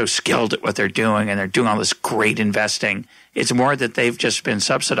that they're so skilled at what they're doing and they're doing all this great investing. It's more that they've just been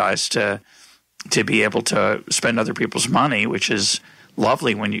subsidized to be able to spend other people's money, which is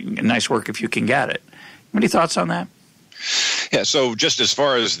lovely nice work if you can get it. Any thoughts on that? Yeah, so just as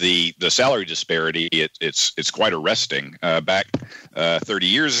far as the salary disparity, it's quite arresting. Back 30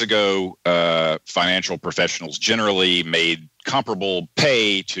 years ago, financial professionals generally made comparable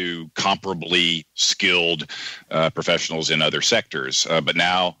pay to comparably skilled professionals in other sectors. But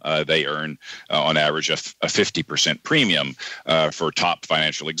now they earn, on average, a 50% premium. For top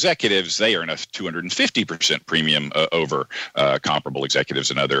financial executives, they earn a 250% premium over comparable executives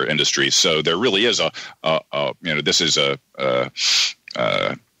in other industries. So there really is this is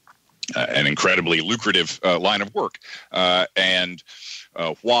an incredibly lucrative line of work. And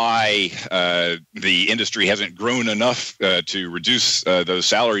why the industry hasn't grown enough to reduce those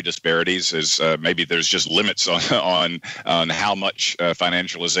salary disparities is maybe there's just limits on how much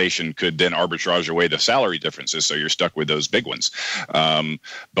financialization could then arbitrage away the salary differences, so you're stuck with those big ones.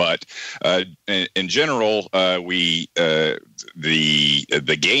 But in general, the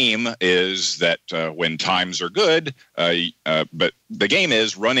game is that when times are good, but the game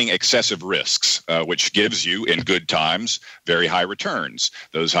is running excessive risks, which gives you, in good times, very high returns.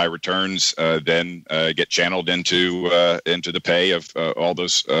 Those high returns then get channeled into the pay of all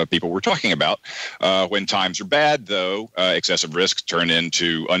those people we're talking about. When times are bad, though, excessive risks turn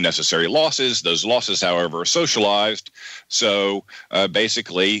into unnecessary losses. Those losses, however, are socialized. So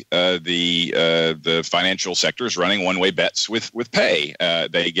basically, the financial sector is running one-way bets with pay.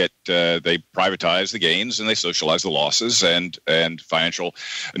 They privatize the gains and they socialize the losses, and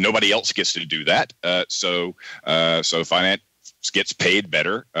nobody else gets to do that. So gets paid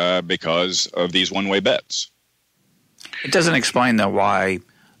better because of these one-way bets. It doesn't explain, though, why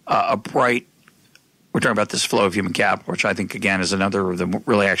we're talking about this flow of human capital, which I think, again, is another of the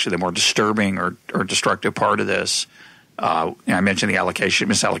really actually the more disturbing or destructive part of this. I mentioned the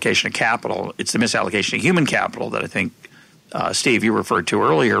misallocation of capital. It's the misallocation of human capital that I think, Steve, you referred to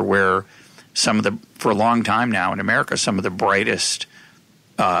earlier, where for a long time now in America, some of the brightest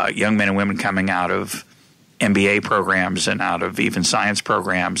young men and women coming out of MBA programs and out of even science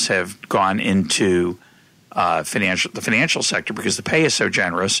programs have gone into the financial sector because the pay is so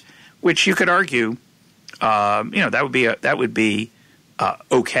generous, which you could argue, that would be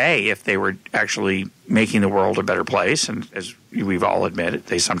okay if they were actually making the world a better place. And as we've all admitted,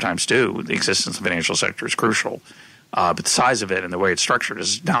 they sometimes do. The existence of the financial sector is crucial, but the size of it and the way it's structured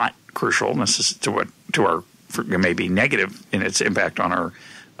is not crucial. This is it may be negative in its impact on our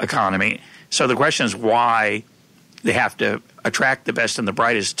economy. So the question is why they have to attract the best and the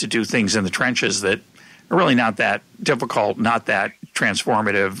brightest to do things in the trenches that are really not that difficult, not that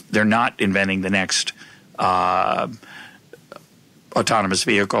transformative. They're not inventing the next autonomous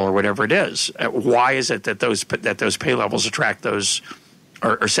vehicle or whatever it is. Why is it that those pay levels attract those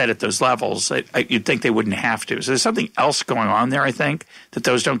or set at those levels? You'd think they wouldn't have to. So there's something else going on there, I think, that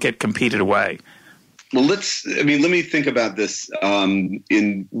those don't get competed away. Well, let me think about this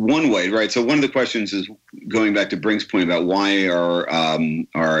in one way, right? So one of the questions is going back to Brink's point about why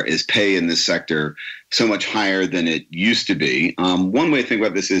is pay in this sector so much higher than it used to be. One way to think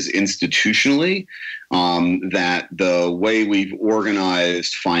about this is institutionally, that the way we've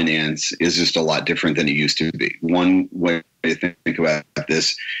organized finance is just a lot different than it used to be. One way to think about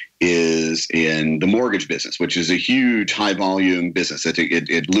this is in the mortgage business, which is a huge high volume business.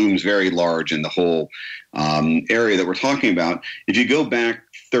 It looms very large in the whole area that we're talking about. If you go back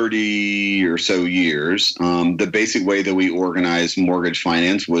 30 or so years, the basic way that we organized mortgage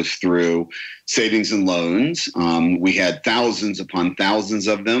finance was through savings and loans. We had thousands upon thousands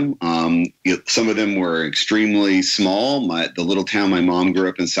of them. Some of them were extremely small. The little town my mom grew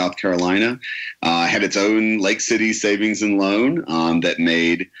up in, South Carolina, had its own Lake City savings and loan that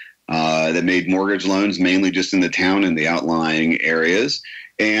made mortgage loans mainly just in the town and the outlying areas.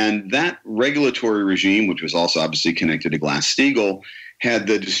 And that regulatory regime, which was also obviously connected to Glass-Steagall, had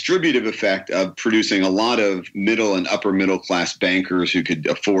the distributive effect of producing a lot of middle and upper middle class bankers who could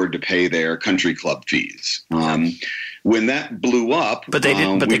afford to pay their country club fees. When that blew up, but they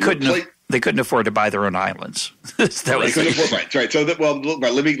didn't. But they couldn't. They couldn't afford to buy their own islands. Right. So let me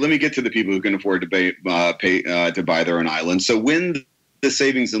get to the people who can afford to pay to buy their own islands. So when the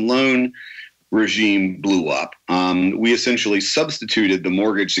savings and loan regime blew up, we essentially substituted the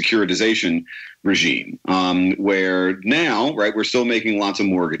mortgage securitization regime, where now, right, we're still making lots of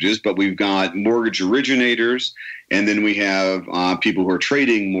mortgages, but we've got mortgage originators, and then we have people who are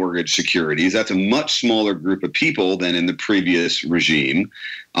trading mortgage securities. That's a much smaller group of people than in the previous regime,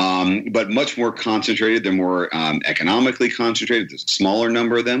 but much more concentrated. They're more economically concentrated. There's a smaller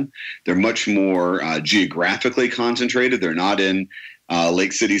number of them. They're much more geographically concentrated. They're not in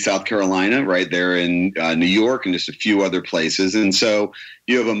Lake City, South Carolina, right? They're in New York and just a few other places. And so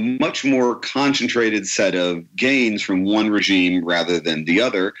you have a much more concentrated set of gains from one regime rather than the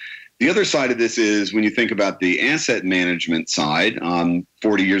other. The other side of this is when you think about the asset management side,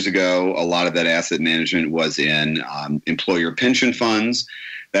 40 years ago, a lot of that asset management was in employer pension funds.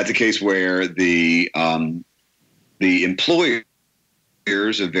 That's a case where the employer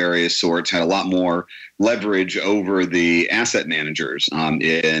of various sorts had a lot more leverage over the asset managers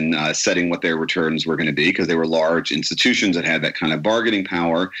in setting what their returns were going to be, because they were large institutions that had that kind of bargaining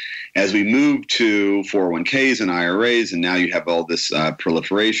power. As we moved to 401ks and IRAs, and now you have all this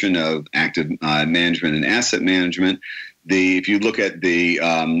proliferation of active management and asset management, if you look at the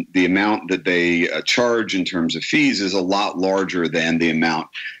amount that they charge in terms of fees is a lot larger than the amount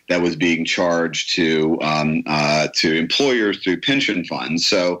that was being charged to employers through pension funds.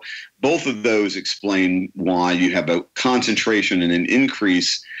 So both of those explain why you have a concentration and an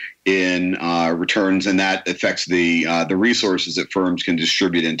increase in returns, and that affects the resources that firms can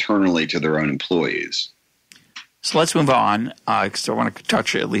distribute internally to their own employees. So let's move on, because I want to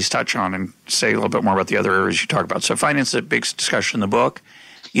touch on and say a little bit more about the other areas you talk about. So finance is a big discussion in the book.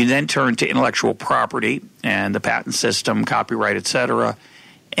 You then turn to intellectual property and the patent system, copyright, et cetera.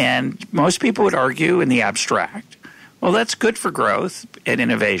 And most people would argue in the abstract, well, that's good for growth and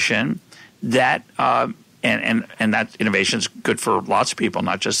innovation. That and that innovation is good for lots of people,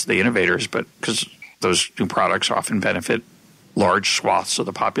 not just the innovators, but because those new products often benefit large swaths of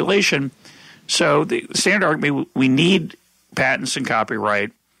the population. So the standard argument, we need patents and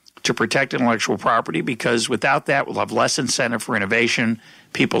copyright to protect intellectual property, because without that, we'll have less incentive for innovation.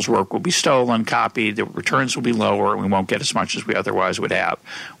 People's work will be stolen, copied, the returns will be lower, and we won't get as much as we otherwise would have.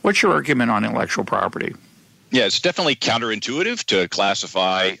 What's your argument on intellectual property? Yeah, it's definitely counterintuitive to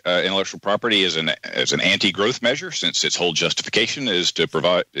classify intellectual property as an anti-growth measure, since its whole justification is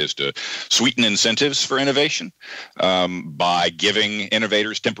to sweeten incentives for innovation by giving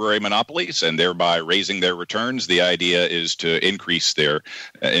innovators temporary monopolies and thereby raising their returns. The idea is to increase their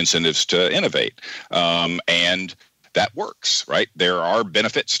incentives to innovate, and that works, right? There are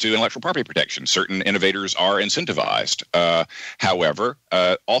benefits to intellectual property protection. Certain innovators are incentivized. However,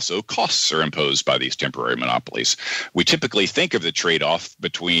 also costs are imposed by these temporary monopolies. We typically think of the trade-off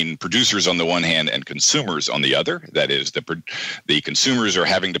between producers on the one hand and consumers on the other. That is, the consumers are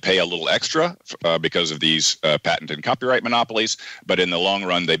having to pay a little extra because of these patent and copyright monopolies, but in the long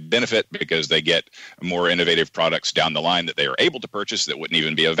run, they benefit because they get more innovative products down the line that they are able to purchase that wouldn't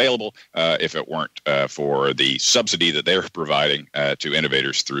even be available if it weren't for the subsidy that they're providing to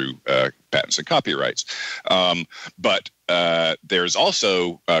innovators through patents and copyrights. But there's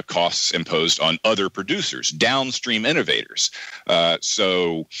also costs imposed on other producers, downstream innovators.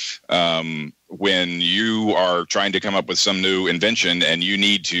 So when you are trying to come up with some new invention and you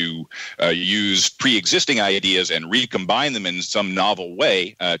need to use pre-existing ideas and recombine them in some novel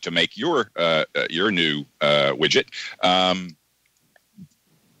way to make your new widget,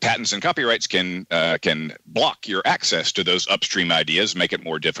 patents and copyrights can block your access to those upstream ideas, make it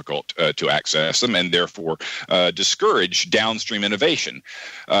more difficult to access them, and therefore discourage downstream innovation.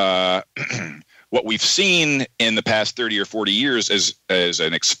 What we've seen in the past 30 or 40 years is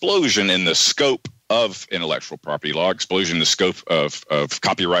an explosion in the scope of intellectual property law, explosion in the scope of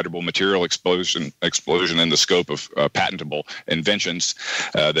copyrightable material, explosion in the scope of patentable inventions.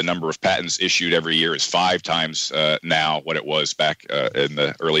 The number of patents issued every year is 5 times now what it was back in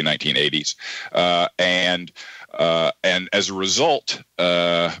the early 1980s. And as a result,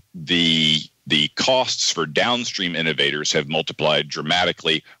 the costs for downstream innovators have multiplied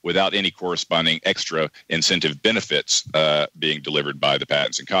dramatically without any corresponding extra incentive benefits being delivered by the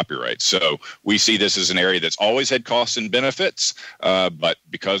patents and copyrights. So we see this as an area that's always had costs and benefits, but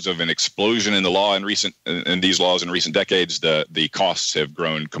because of an explosion in the law in these laws in recent decades, the costs have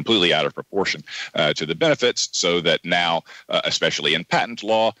grown completely out of proportion to the benefits, so that now, especially in patent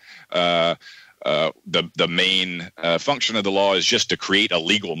law, the main function of the law is just to create a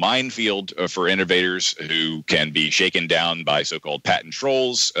legal minefield for innovators who can be shaken down by so-called patent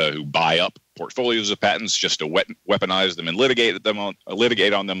trolls who buy up portfolios of patents just to weaponize them and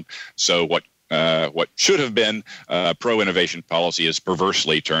litigate on them. So what should have been pro-innovation policy is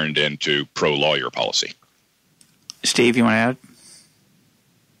perversely turned into pro-lawyer policy. Steve, you want to add?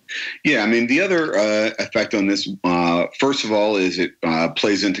 Yeah, I mean, the other effect on this, first of all, is it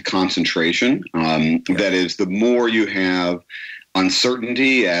plays into concentration. That is, the more you have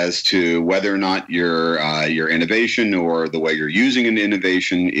uncertainty as to whether or not your innovation or the way you're using an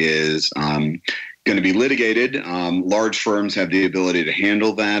innovation is going to be litigated, large firms have the ability to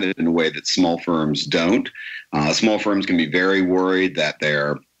handle that in a way that small firms don't. Small firms can be very worried that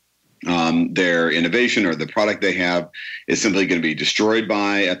their innovation or the product they have is simply going to be destroyed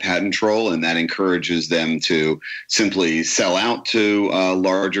by a patent troll, and that encourages them to simply sell out to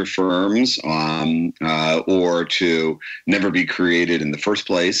larger firms or to never be created in the first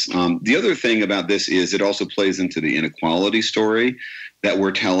place. The other thing about this is it also plays into the inequality story that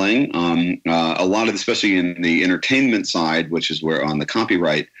we're telling. A lot of, especially in the entertainment side, which is where on the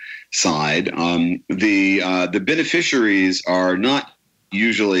copyright side, the beneficiaries are not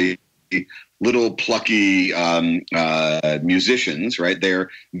usually little plucky musicians, right? They're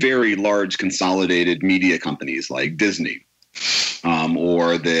very large consolidated media companies like Disney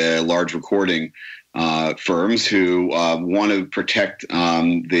or the large recording firms who want to protect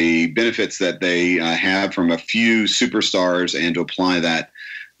the benefits that they have from a few superstars and to apply that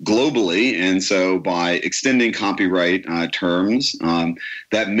globally. And so by extending copyright terms,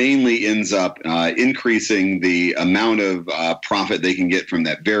 that mainly ends up increasing the amount of profit they can get from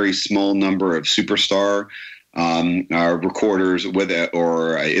that very small number of superstar recorders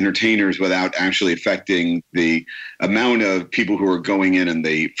or entertainers without actually affecting the amount of people who are going in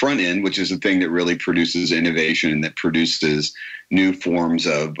the front end, which is the thing that really produces innovation and that produces new forms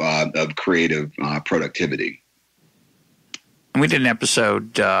of creative productivity. And we did an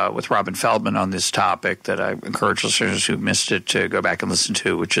episode with Robin Feldman on this topic that I encourage listeners who missed it to go back and listen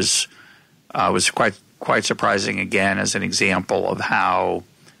to, which was quite surprising, again, as an example of how,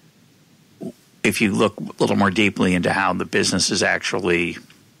 if you look a little more deeply into how the businesses actually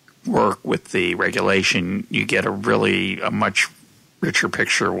work with the regulation, you get a much richer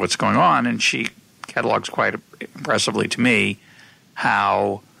picture of what's going on, and she catalogs quite impressively to me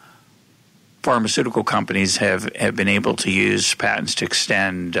how pharmaceutical companies have been able to use patents to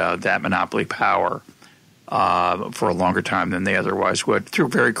extend that monopoly power for a longer time than they otherwise would, through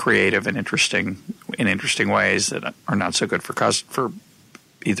very creative and interesting ways that are not so good for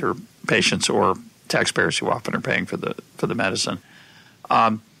either patients or taxpayers who often are paying for the medicine.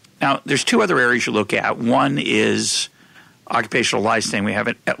 Now, there's two other areas you look at. One is occupational licensing. We have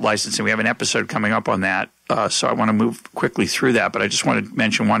an episode coming up on that, so I want to move quickly through that. But I just want to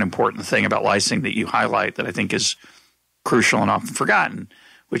mention one important thing about licensing that you highlight that I think is crucial and often forgotten,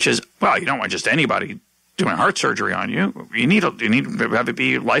 which is, well, you don't want just anybody doing heart surgery on you. You need to have it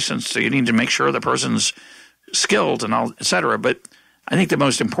be licensed, so you need to make sure the person's skilled and all, et cetera. But I think the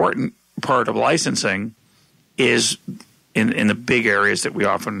most important part of licensing is in the big areas that we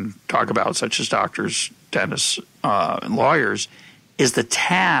often talk about, such as doctors, dentists, and lawyers, is the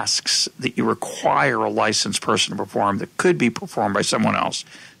tasks that you require a licensed person to perform that could be performed by someone else.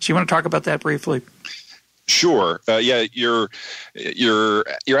 So you want to talk about that briefly? Sure. Yeah, you're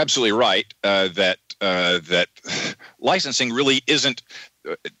absolutely right that licensing really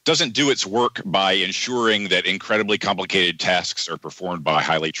doesn't do its work by ensuring that incredibly complicated tasks are performed by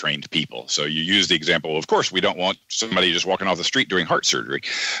highly trained people. So you use the example, of course, we don't want somebody just walking off the street doing heart surgery.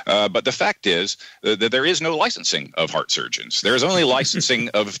 But the fact is that there is no licensing of heart surgeons. There is only licensing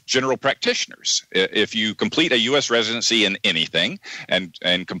of general practitioners. If you complete a U.S. residency in anything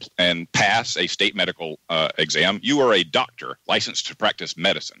and pass a state medical exam, you are a doctor licensed to practice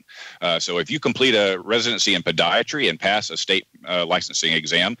medicine. So if you complete a residency in podiatry and pass a state licensing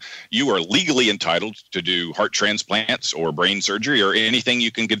exam, you are legally entitled to do heart transplants or brain surgery or anything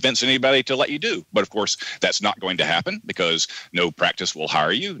you can convince anybody to let you do. But of course, that's not going to happen because no practice will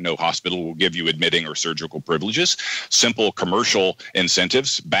hire you. No hospital will give you admitting or surgical privileges. Simple commercial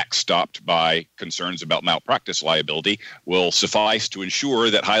incentives backstopped by concerns about malpractice liability will suffice to ensure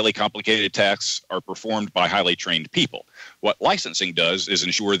that highly complicated tasks are performed by highly trained people. What licensing does is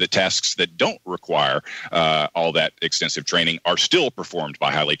ensure that tasks that don't require all that extensive training are still performed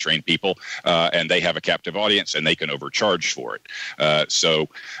by highly trained people, and they have a captive audience, and they can overcharge for it. So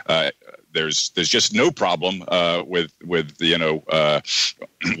there's just no problem with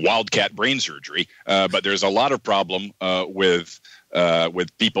wildcat brain surgery, but there's a lot of problem with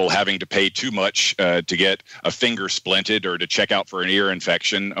people having to pay too much to get a finger splinted or to check out for an ear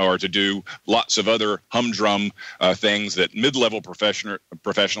infection or to do lots of other humdrum things that mid-level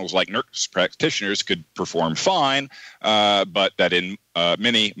professionals like nurse practitioners could perform fine, but that in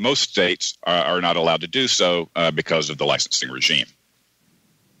most states are not allowed to do so because of the licensing regime.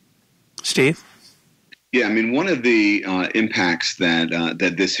 Steve? Yeah, I mean, one of the impacts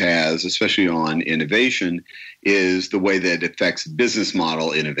that this has, especially on innovation, is the way that it affects business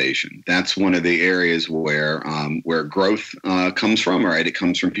model innovation. That's one of the areas where growth comes from. Right, it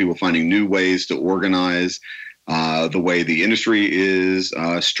comes from people finding new ways to organize the way the industry is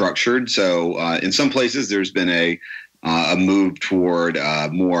structured. So, in some places, there's been a move toward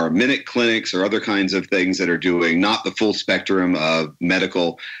more minute clinics or other kinds of things that are doing not the full spectrum of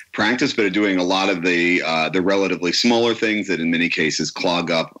medical practice, but are doing a lot of the relatively smaller things that in many cases clog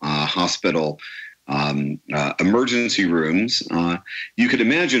up hospital emergency rooms. You could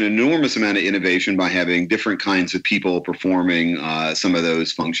imagine an enormous amount of innovation by having different kinds of people performing some of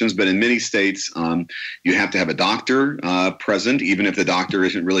those functions. But in many states, you have to have a doctor present, even if the doctor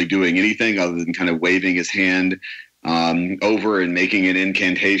isn't really doing anything other than kind of waving his hand over and making an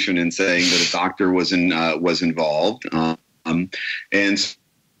incantation and saying that a doctor was involved. And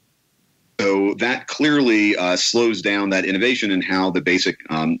so that clearly slows down that innovation in how the basic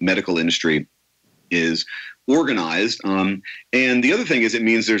medical industry is organized. And the other thing is it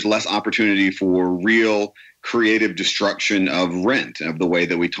means there's less opportunity for real creative destruction of rent, of the way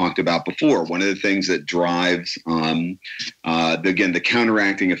that we talked about before. One of the things that drives, again, the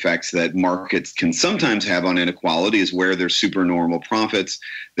counteracting effects that markets can sometimes have on inequality is where there's supernormal profits.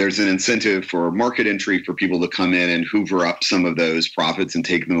 There's an incentive for market entry for people to come in and hoover up some of those profits and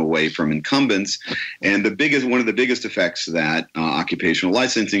take them away from incumbents. And one of the biggest effects that occupational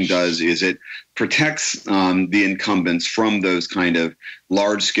licensing does is it protects the incumbents from those kind of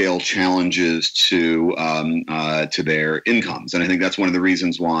large-scale challenges to their incomes. And I think that's one of the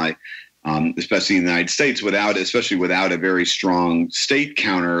reasons why, especially in the United States, especially without a very strong state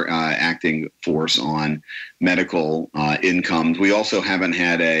counteracting force on medical incomes, we also haven't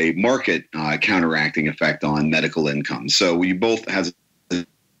had a market counteracting effect on medical incomes. So we both has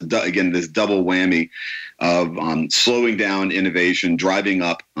again, this double whammy of slowing down innovation, driving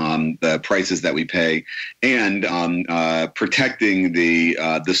up the prices that we pay, and protecting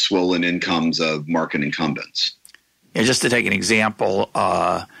the swollen incomes of market incumbents. Yeah, just to take an example,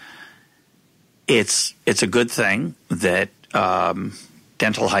 it's a good thing that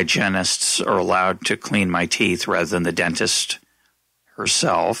dental hygienists are allowed to clean my teeth rather than the dentist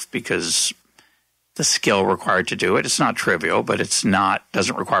herself, because the skill required to do it, it's not trivial, but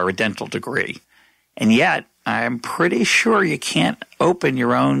doesn't require a dental degree. And yet, I'm pretty sure you can't open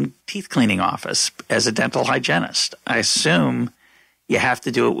your own teeth cleaning office as a dental hygienist. I assume you have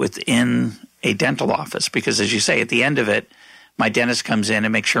to do it within a dental office because, as you say, at the end of it, my dentist comes in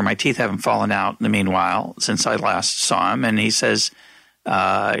and makes sure my teeth haven't fallen out in the meanwhile since I last saw him, and he says,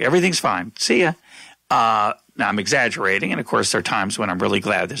 everything's fine. See ya. Now, I'm exaggerating, and of course, there are times when I'm really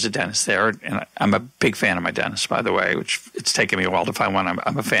glad there's a dentist there, and I'm a big fan of my dentist, by the way, which it's taken me a while to find one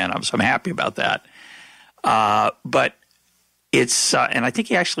I'm a fan of, so I'm happy about that. But it's and I think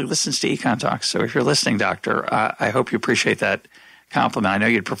he actually listens to EconTalk, so if you're listening, Doctor, I hope you appreciate that compliment. I know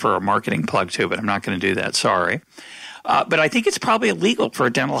you'd prefer a marketing plug too, but I'm not going to do that, sorry. But I think it's probably illegal for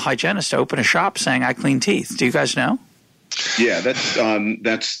a dental hygienist to open a shop saying, I clean teeth. Do you guys know? Yeah,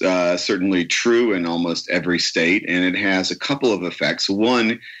 that's certainly true in almost every state, and it has a couple of effects.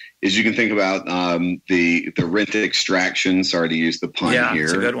 One is you can think about the rent extraction. Sorry to use the pun here. Yeah,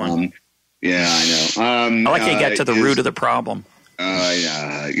 it's a good one. Yeah, I know. I like to get to the root of the problem.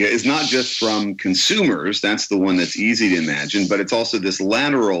 It's not just from consumers. That's the one that's easy to imagine, but it's also this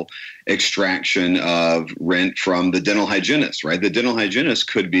lateral extraction of rent from the dental hygienist, right? The dental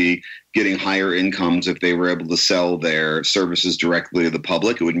hygienist could be getting higher incomes if they were able to sell their services directly to the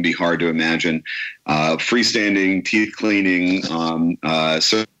public. It wouldn't be hard to imagine freestanding teeth cleaning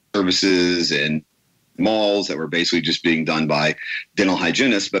services and malls that were basically just being done by dental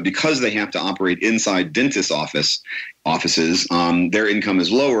hygienists, but because they have to operate inside dentist offices, their income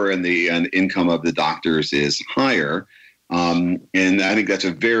is lower and the income of the doctors is higher. And I think that's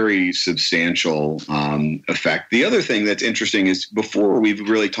a very substantial effect. The other thing that's interesting is before we've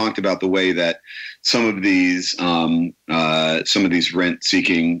really talked about the way that some of these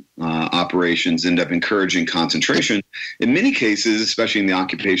rent-seeking operations end up encouraging concentration. In many cases, especially in the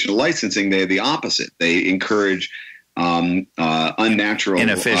occupational licensing, they have the opposite. They encourage unnatural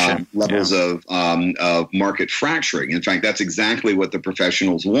levels of market fracturing. In fact, that's exactly what the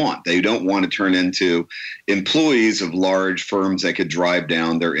professionals want. They don't want to turn into employees of large firms that could drive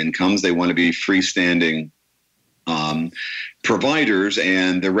down their incomes. They want to be freestanding providers,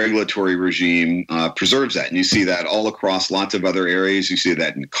 and the regulatory regime preserves that. And you see that all across lots of other areas. You see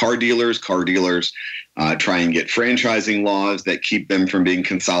that in car dealers. Car dealers try and get franchising laws that keep them from being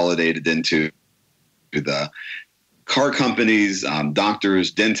consolidated into the car companies,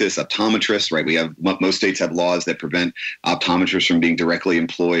 doctors, dentists, optometrists, right? Most states have laws that prevent optometrists from being directly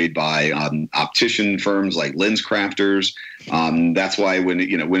employed by optician firms like lens crafters. That's why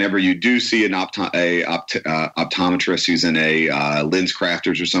whenever you do see an optometrist who's in a lens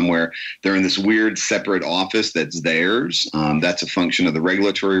crafters or somewhere, they're in this weird separate office that's theirs. That's a function of the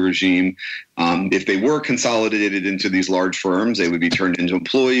regulatory regime. If they were consolidated into these large firms, they would be turned into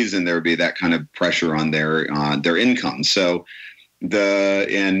employees, and there would be that kind of pressure on their income. So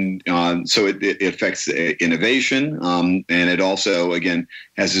it affects innovation, and it also, again,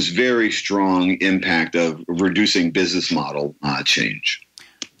 has this very strong impact of reducing business model change.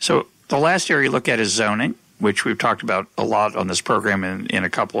 So the last area you look at is zoning, which we've talked about a lot on this program in a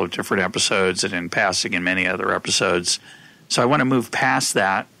couple of different episodes and in passing in many other episodes. So I want to move past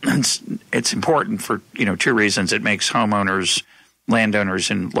that. It's important for two reasons. It makes landowners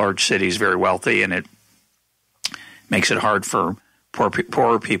in large cities very wealthy, and it makes it hard for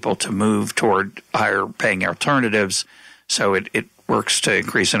poorer people to move toward higher paying alternatives. So it works to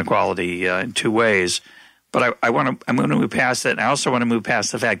increase inequality in two ways. But I'm going to move past that. And I also want to move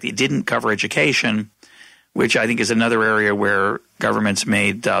past the fact that it didn't cover education, which I think is another area where governments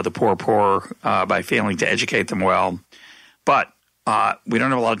made the poor by failing to educate them well. But we don't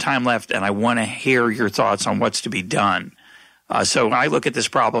have a lot of time left, and I want to hear your thoughts on what's to be done. So I look at these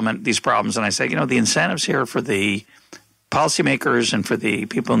problems, and I say, the incentives here for the policymakers and for the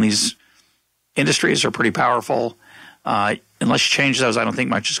people in these industries are pretty powerful. Unless you change those, I don't think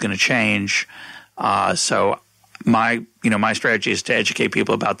much is going to change. So my strategy is to educate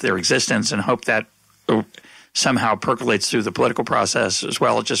people about their existence and hope that somehow percolates through the political process as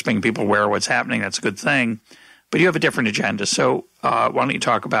well as just making people aware of what's happening. That's a good thing. But you have a different agenda. So why don't you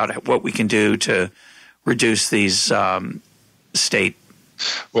talk about what we can do to reduce these state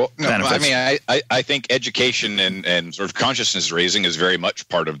Well, no, benefits? I mean, I think education and sort of consciousness raising is very much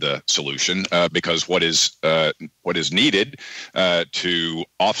part of the solution, because what is needed to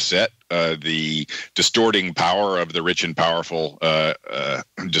offset the distorting power of the rich and powerful,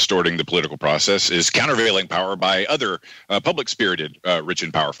 distorting the political process, is countervailing power by other public-spirited, rich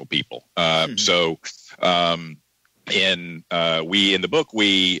and powerful people. So, in the book,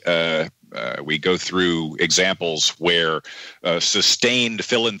 we go through examples where sustained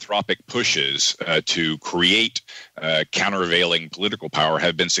philanthropic pushes to create countervailing political power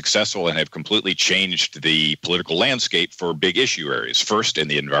have been successful and have completely changed the political landscape for big issue areas. First, in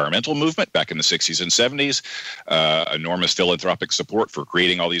the environmental movement back in the 60s and 70s, enormous philanthropic support for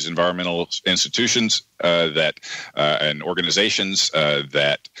creating all these environmental institutions and organizations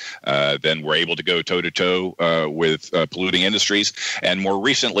that then were able to go toe-to-toe with polluting industries. And more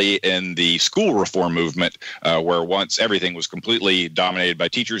recently, in the school reform movement, where once everything was completely dominated by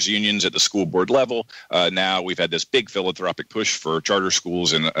teachers' unions at the school board level, now we've had this big philanthropic push for charter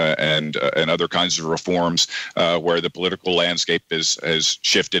schools and other kinds of reforms, where the political landscape has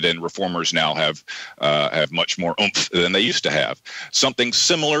shifted, and reformers now have much more oomph than they used to have. Something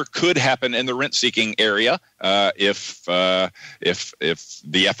similar could happen in the rent-seeking area if the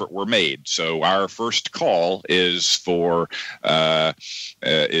effort were made. So our first call is for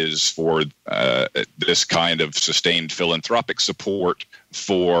this kind of sustained philanthropic support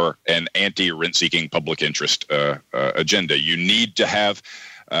for an anti-rent-seeking public interest agenda. You need to have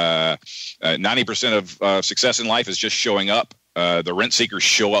 90% of success in life is just showing up. The rent seekers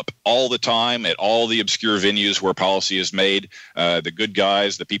show up all the time at all the obscure venues where policy is made. The good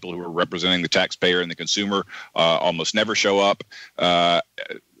guys, the people who are representing the taxpayer and the consumer, almost never show up.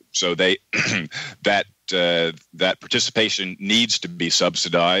 So they that participation needs to be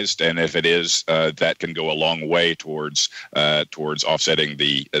subsidized, and if it is, that can go a long way towards offsetting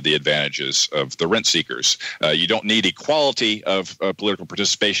the advantages of the rent seekers. You don't need equality of political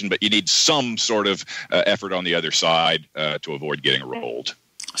participation, but you need some sort of effort on the other side to avoid getting rolled.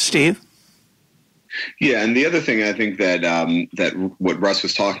 Steve? Yeah, and the other thing I think that what Russ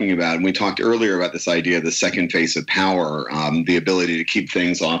was talking about, and we talked earlier about this idea of the second face of power, the ability to keep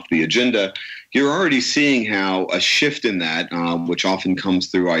things off the agenda. You're already seeing how a shift in that, which often comes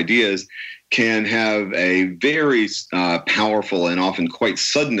through ideas, can have a very powerful and often quite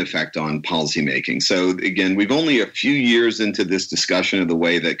sudden effect on policymaking. So again, we've only a few years into this discussion of the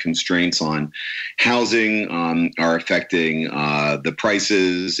way that constraints on housing are affecting the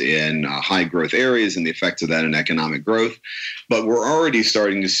prices in high growth areas and the effects of that in economic growth. But we're already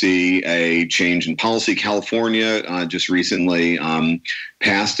starting to see a change in policy. California just recently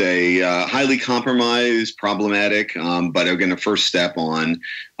passed a highly compromised, problematic, but again, a first step on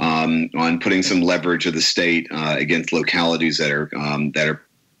putting some leverage of the state against localities that are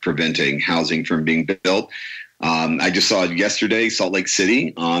preventing housing from being built. I just saw it yesterday. Salt Lake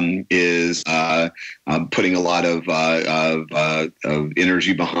City is putting a lot of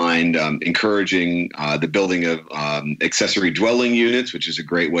energy behind encouraging the building of accessory dwelling units, which is a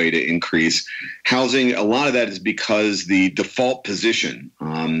great way to increase housing. A lot of that is because the default position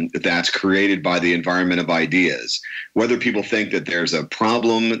that's created by the environment of ideas, whether people think that there's a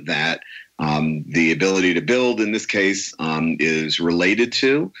problem that the ability to build, in this case, is related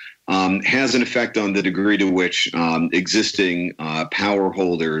to, has an effect on the degree to which existing power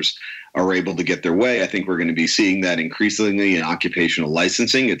holders are able to get their way. I think we're going to be seeing that increasingly in occupational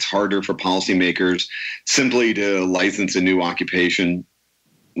licensing. It's harder for policymakers simply to license a new occupation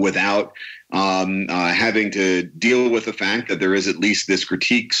without having to deal with the fact that there is at least this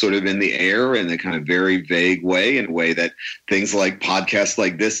critique sort of in the air in a kind of very vague way, in a way that things like podcasts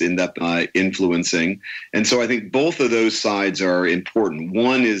like this end up influencing. And so I think both of those sides are important.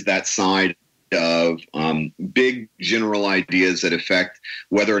 One is that side of big general ideas that affect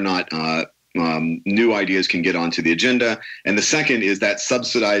whether or not new ideas can get onto the agenda. And the second is that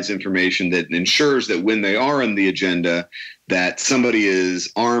subsidized information that ensures that when they are on the agenda, that somebody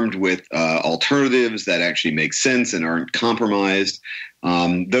is armed with alternatives that actually make sense and aren't compromised.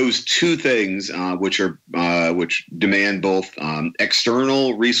 Those two things, which demand both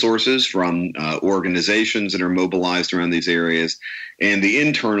external resources from organizations that are mobilized around these areas, and the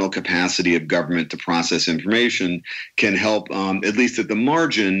internal capacity of government to process information, can help, at least at the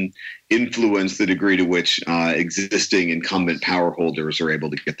margin, influence the degree to which existing incumbent power holders are able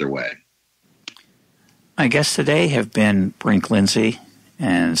to get their way. My guests today have been Brink Lindsey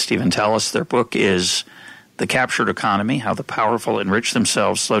and Stephen Teles. Their book is The Captured Economy, How the Powerful Enrich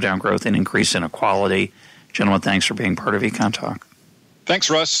Themselves, Slow Down Growth, and Increase Inequality. Gentlemen, thanks for being part of EconTalk. Thanks,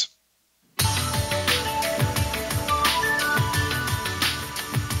 Russ.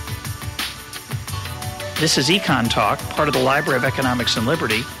 This is EconTalk, part of the Library of Economics and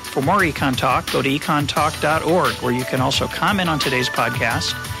Liberty. For more EconTalk, go to econtalk.org, where you can also comment on today's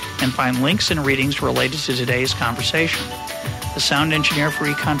podcast and find links and readings related to today's conversation. The sound engineer for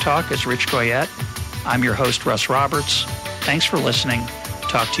EconTalk is Rich Goyette. I'm your host, Russ Roberts. Thanks for listening.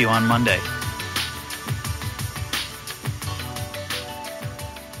 Talk to you on Monday.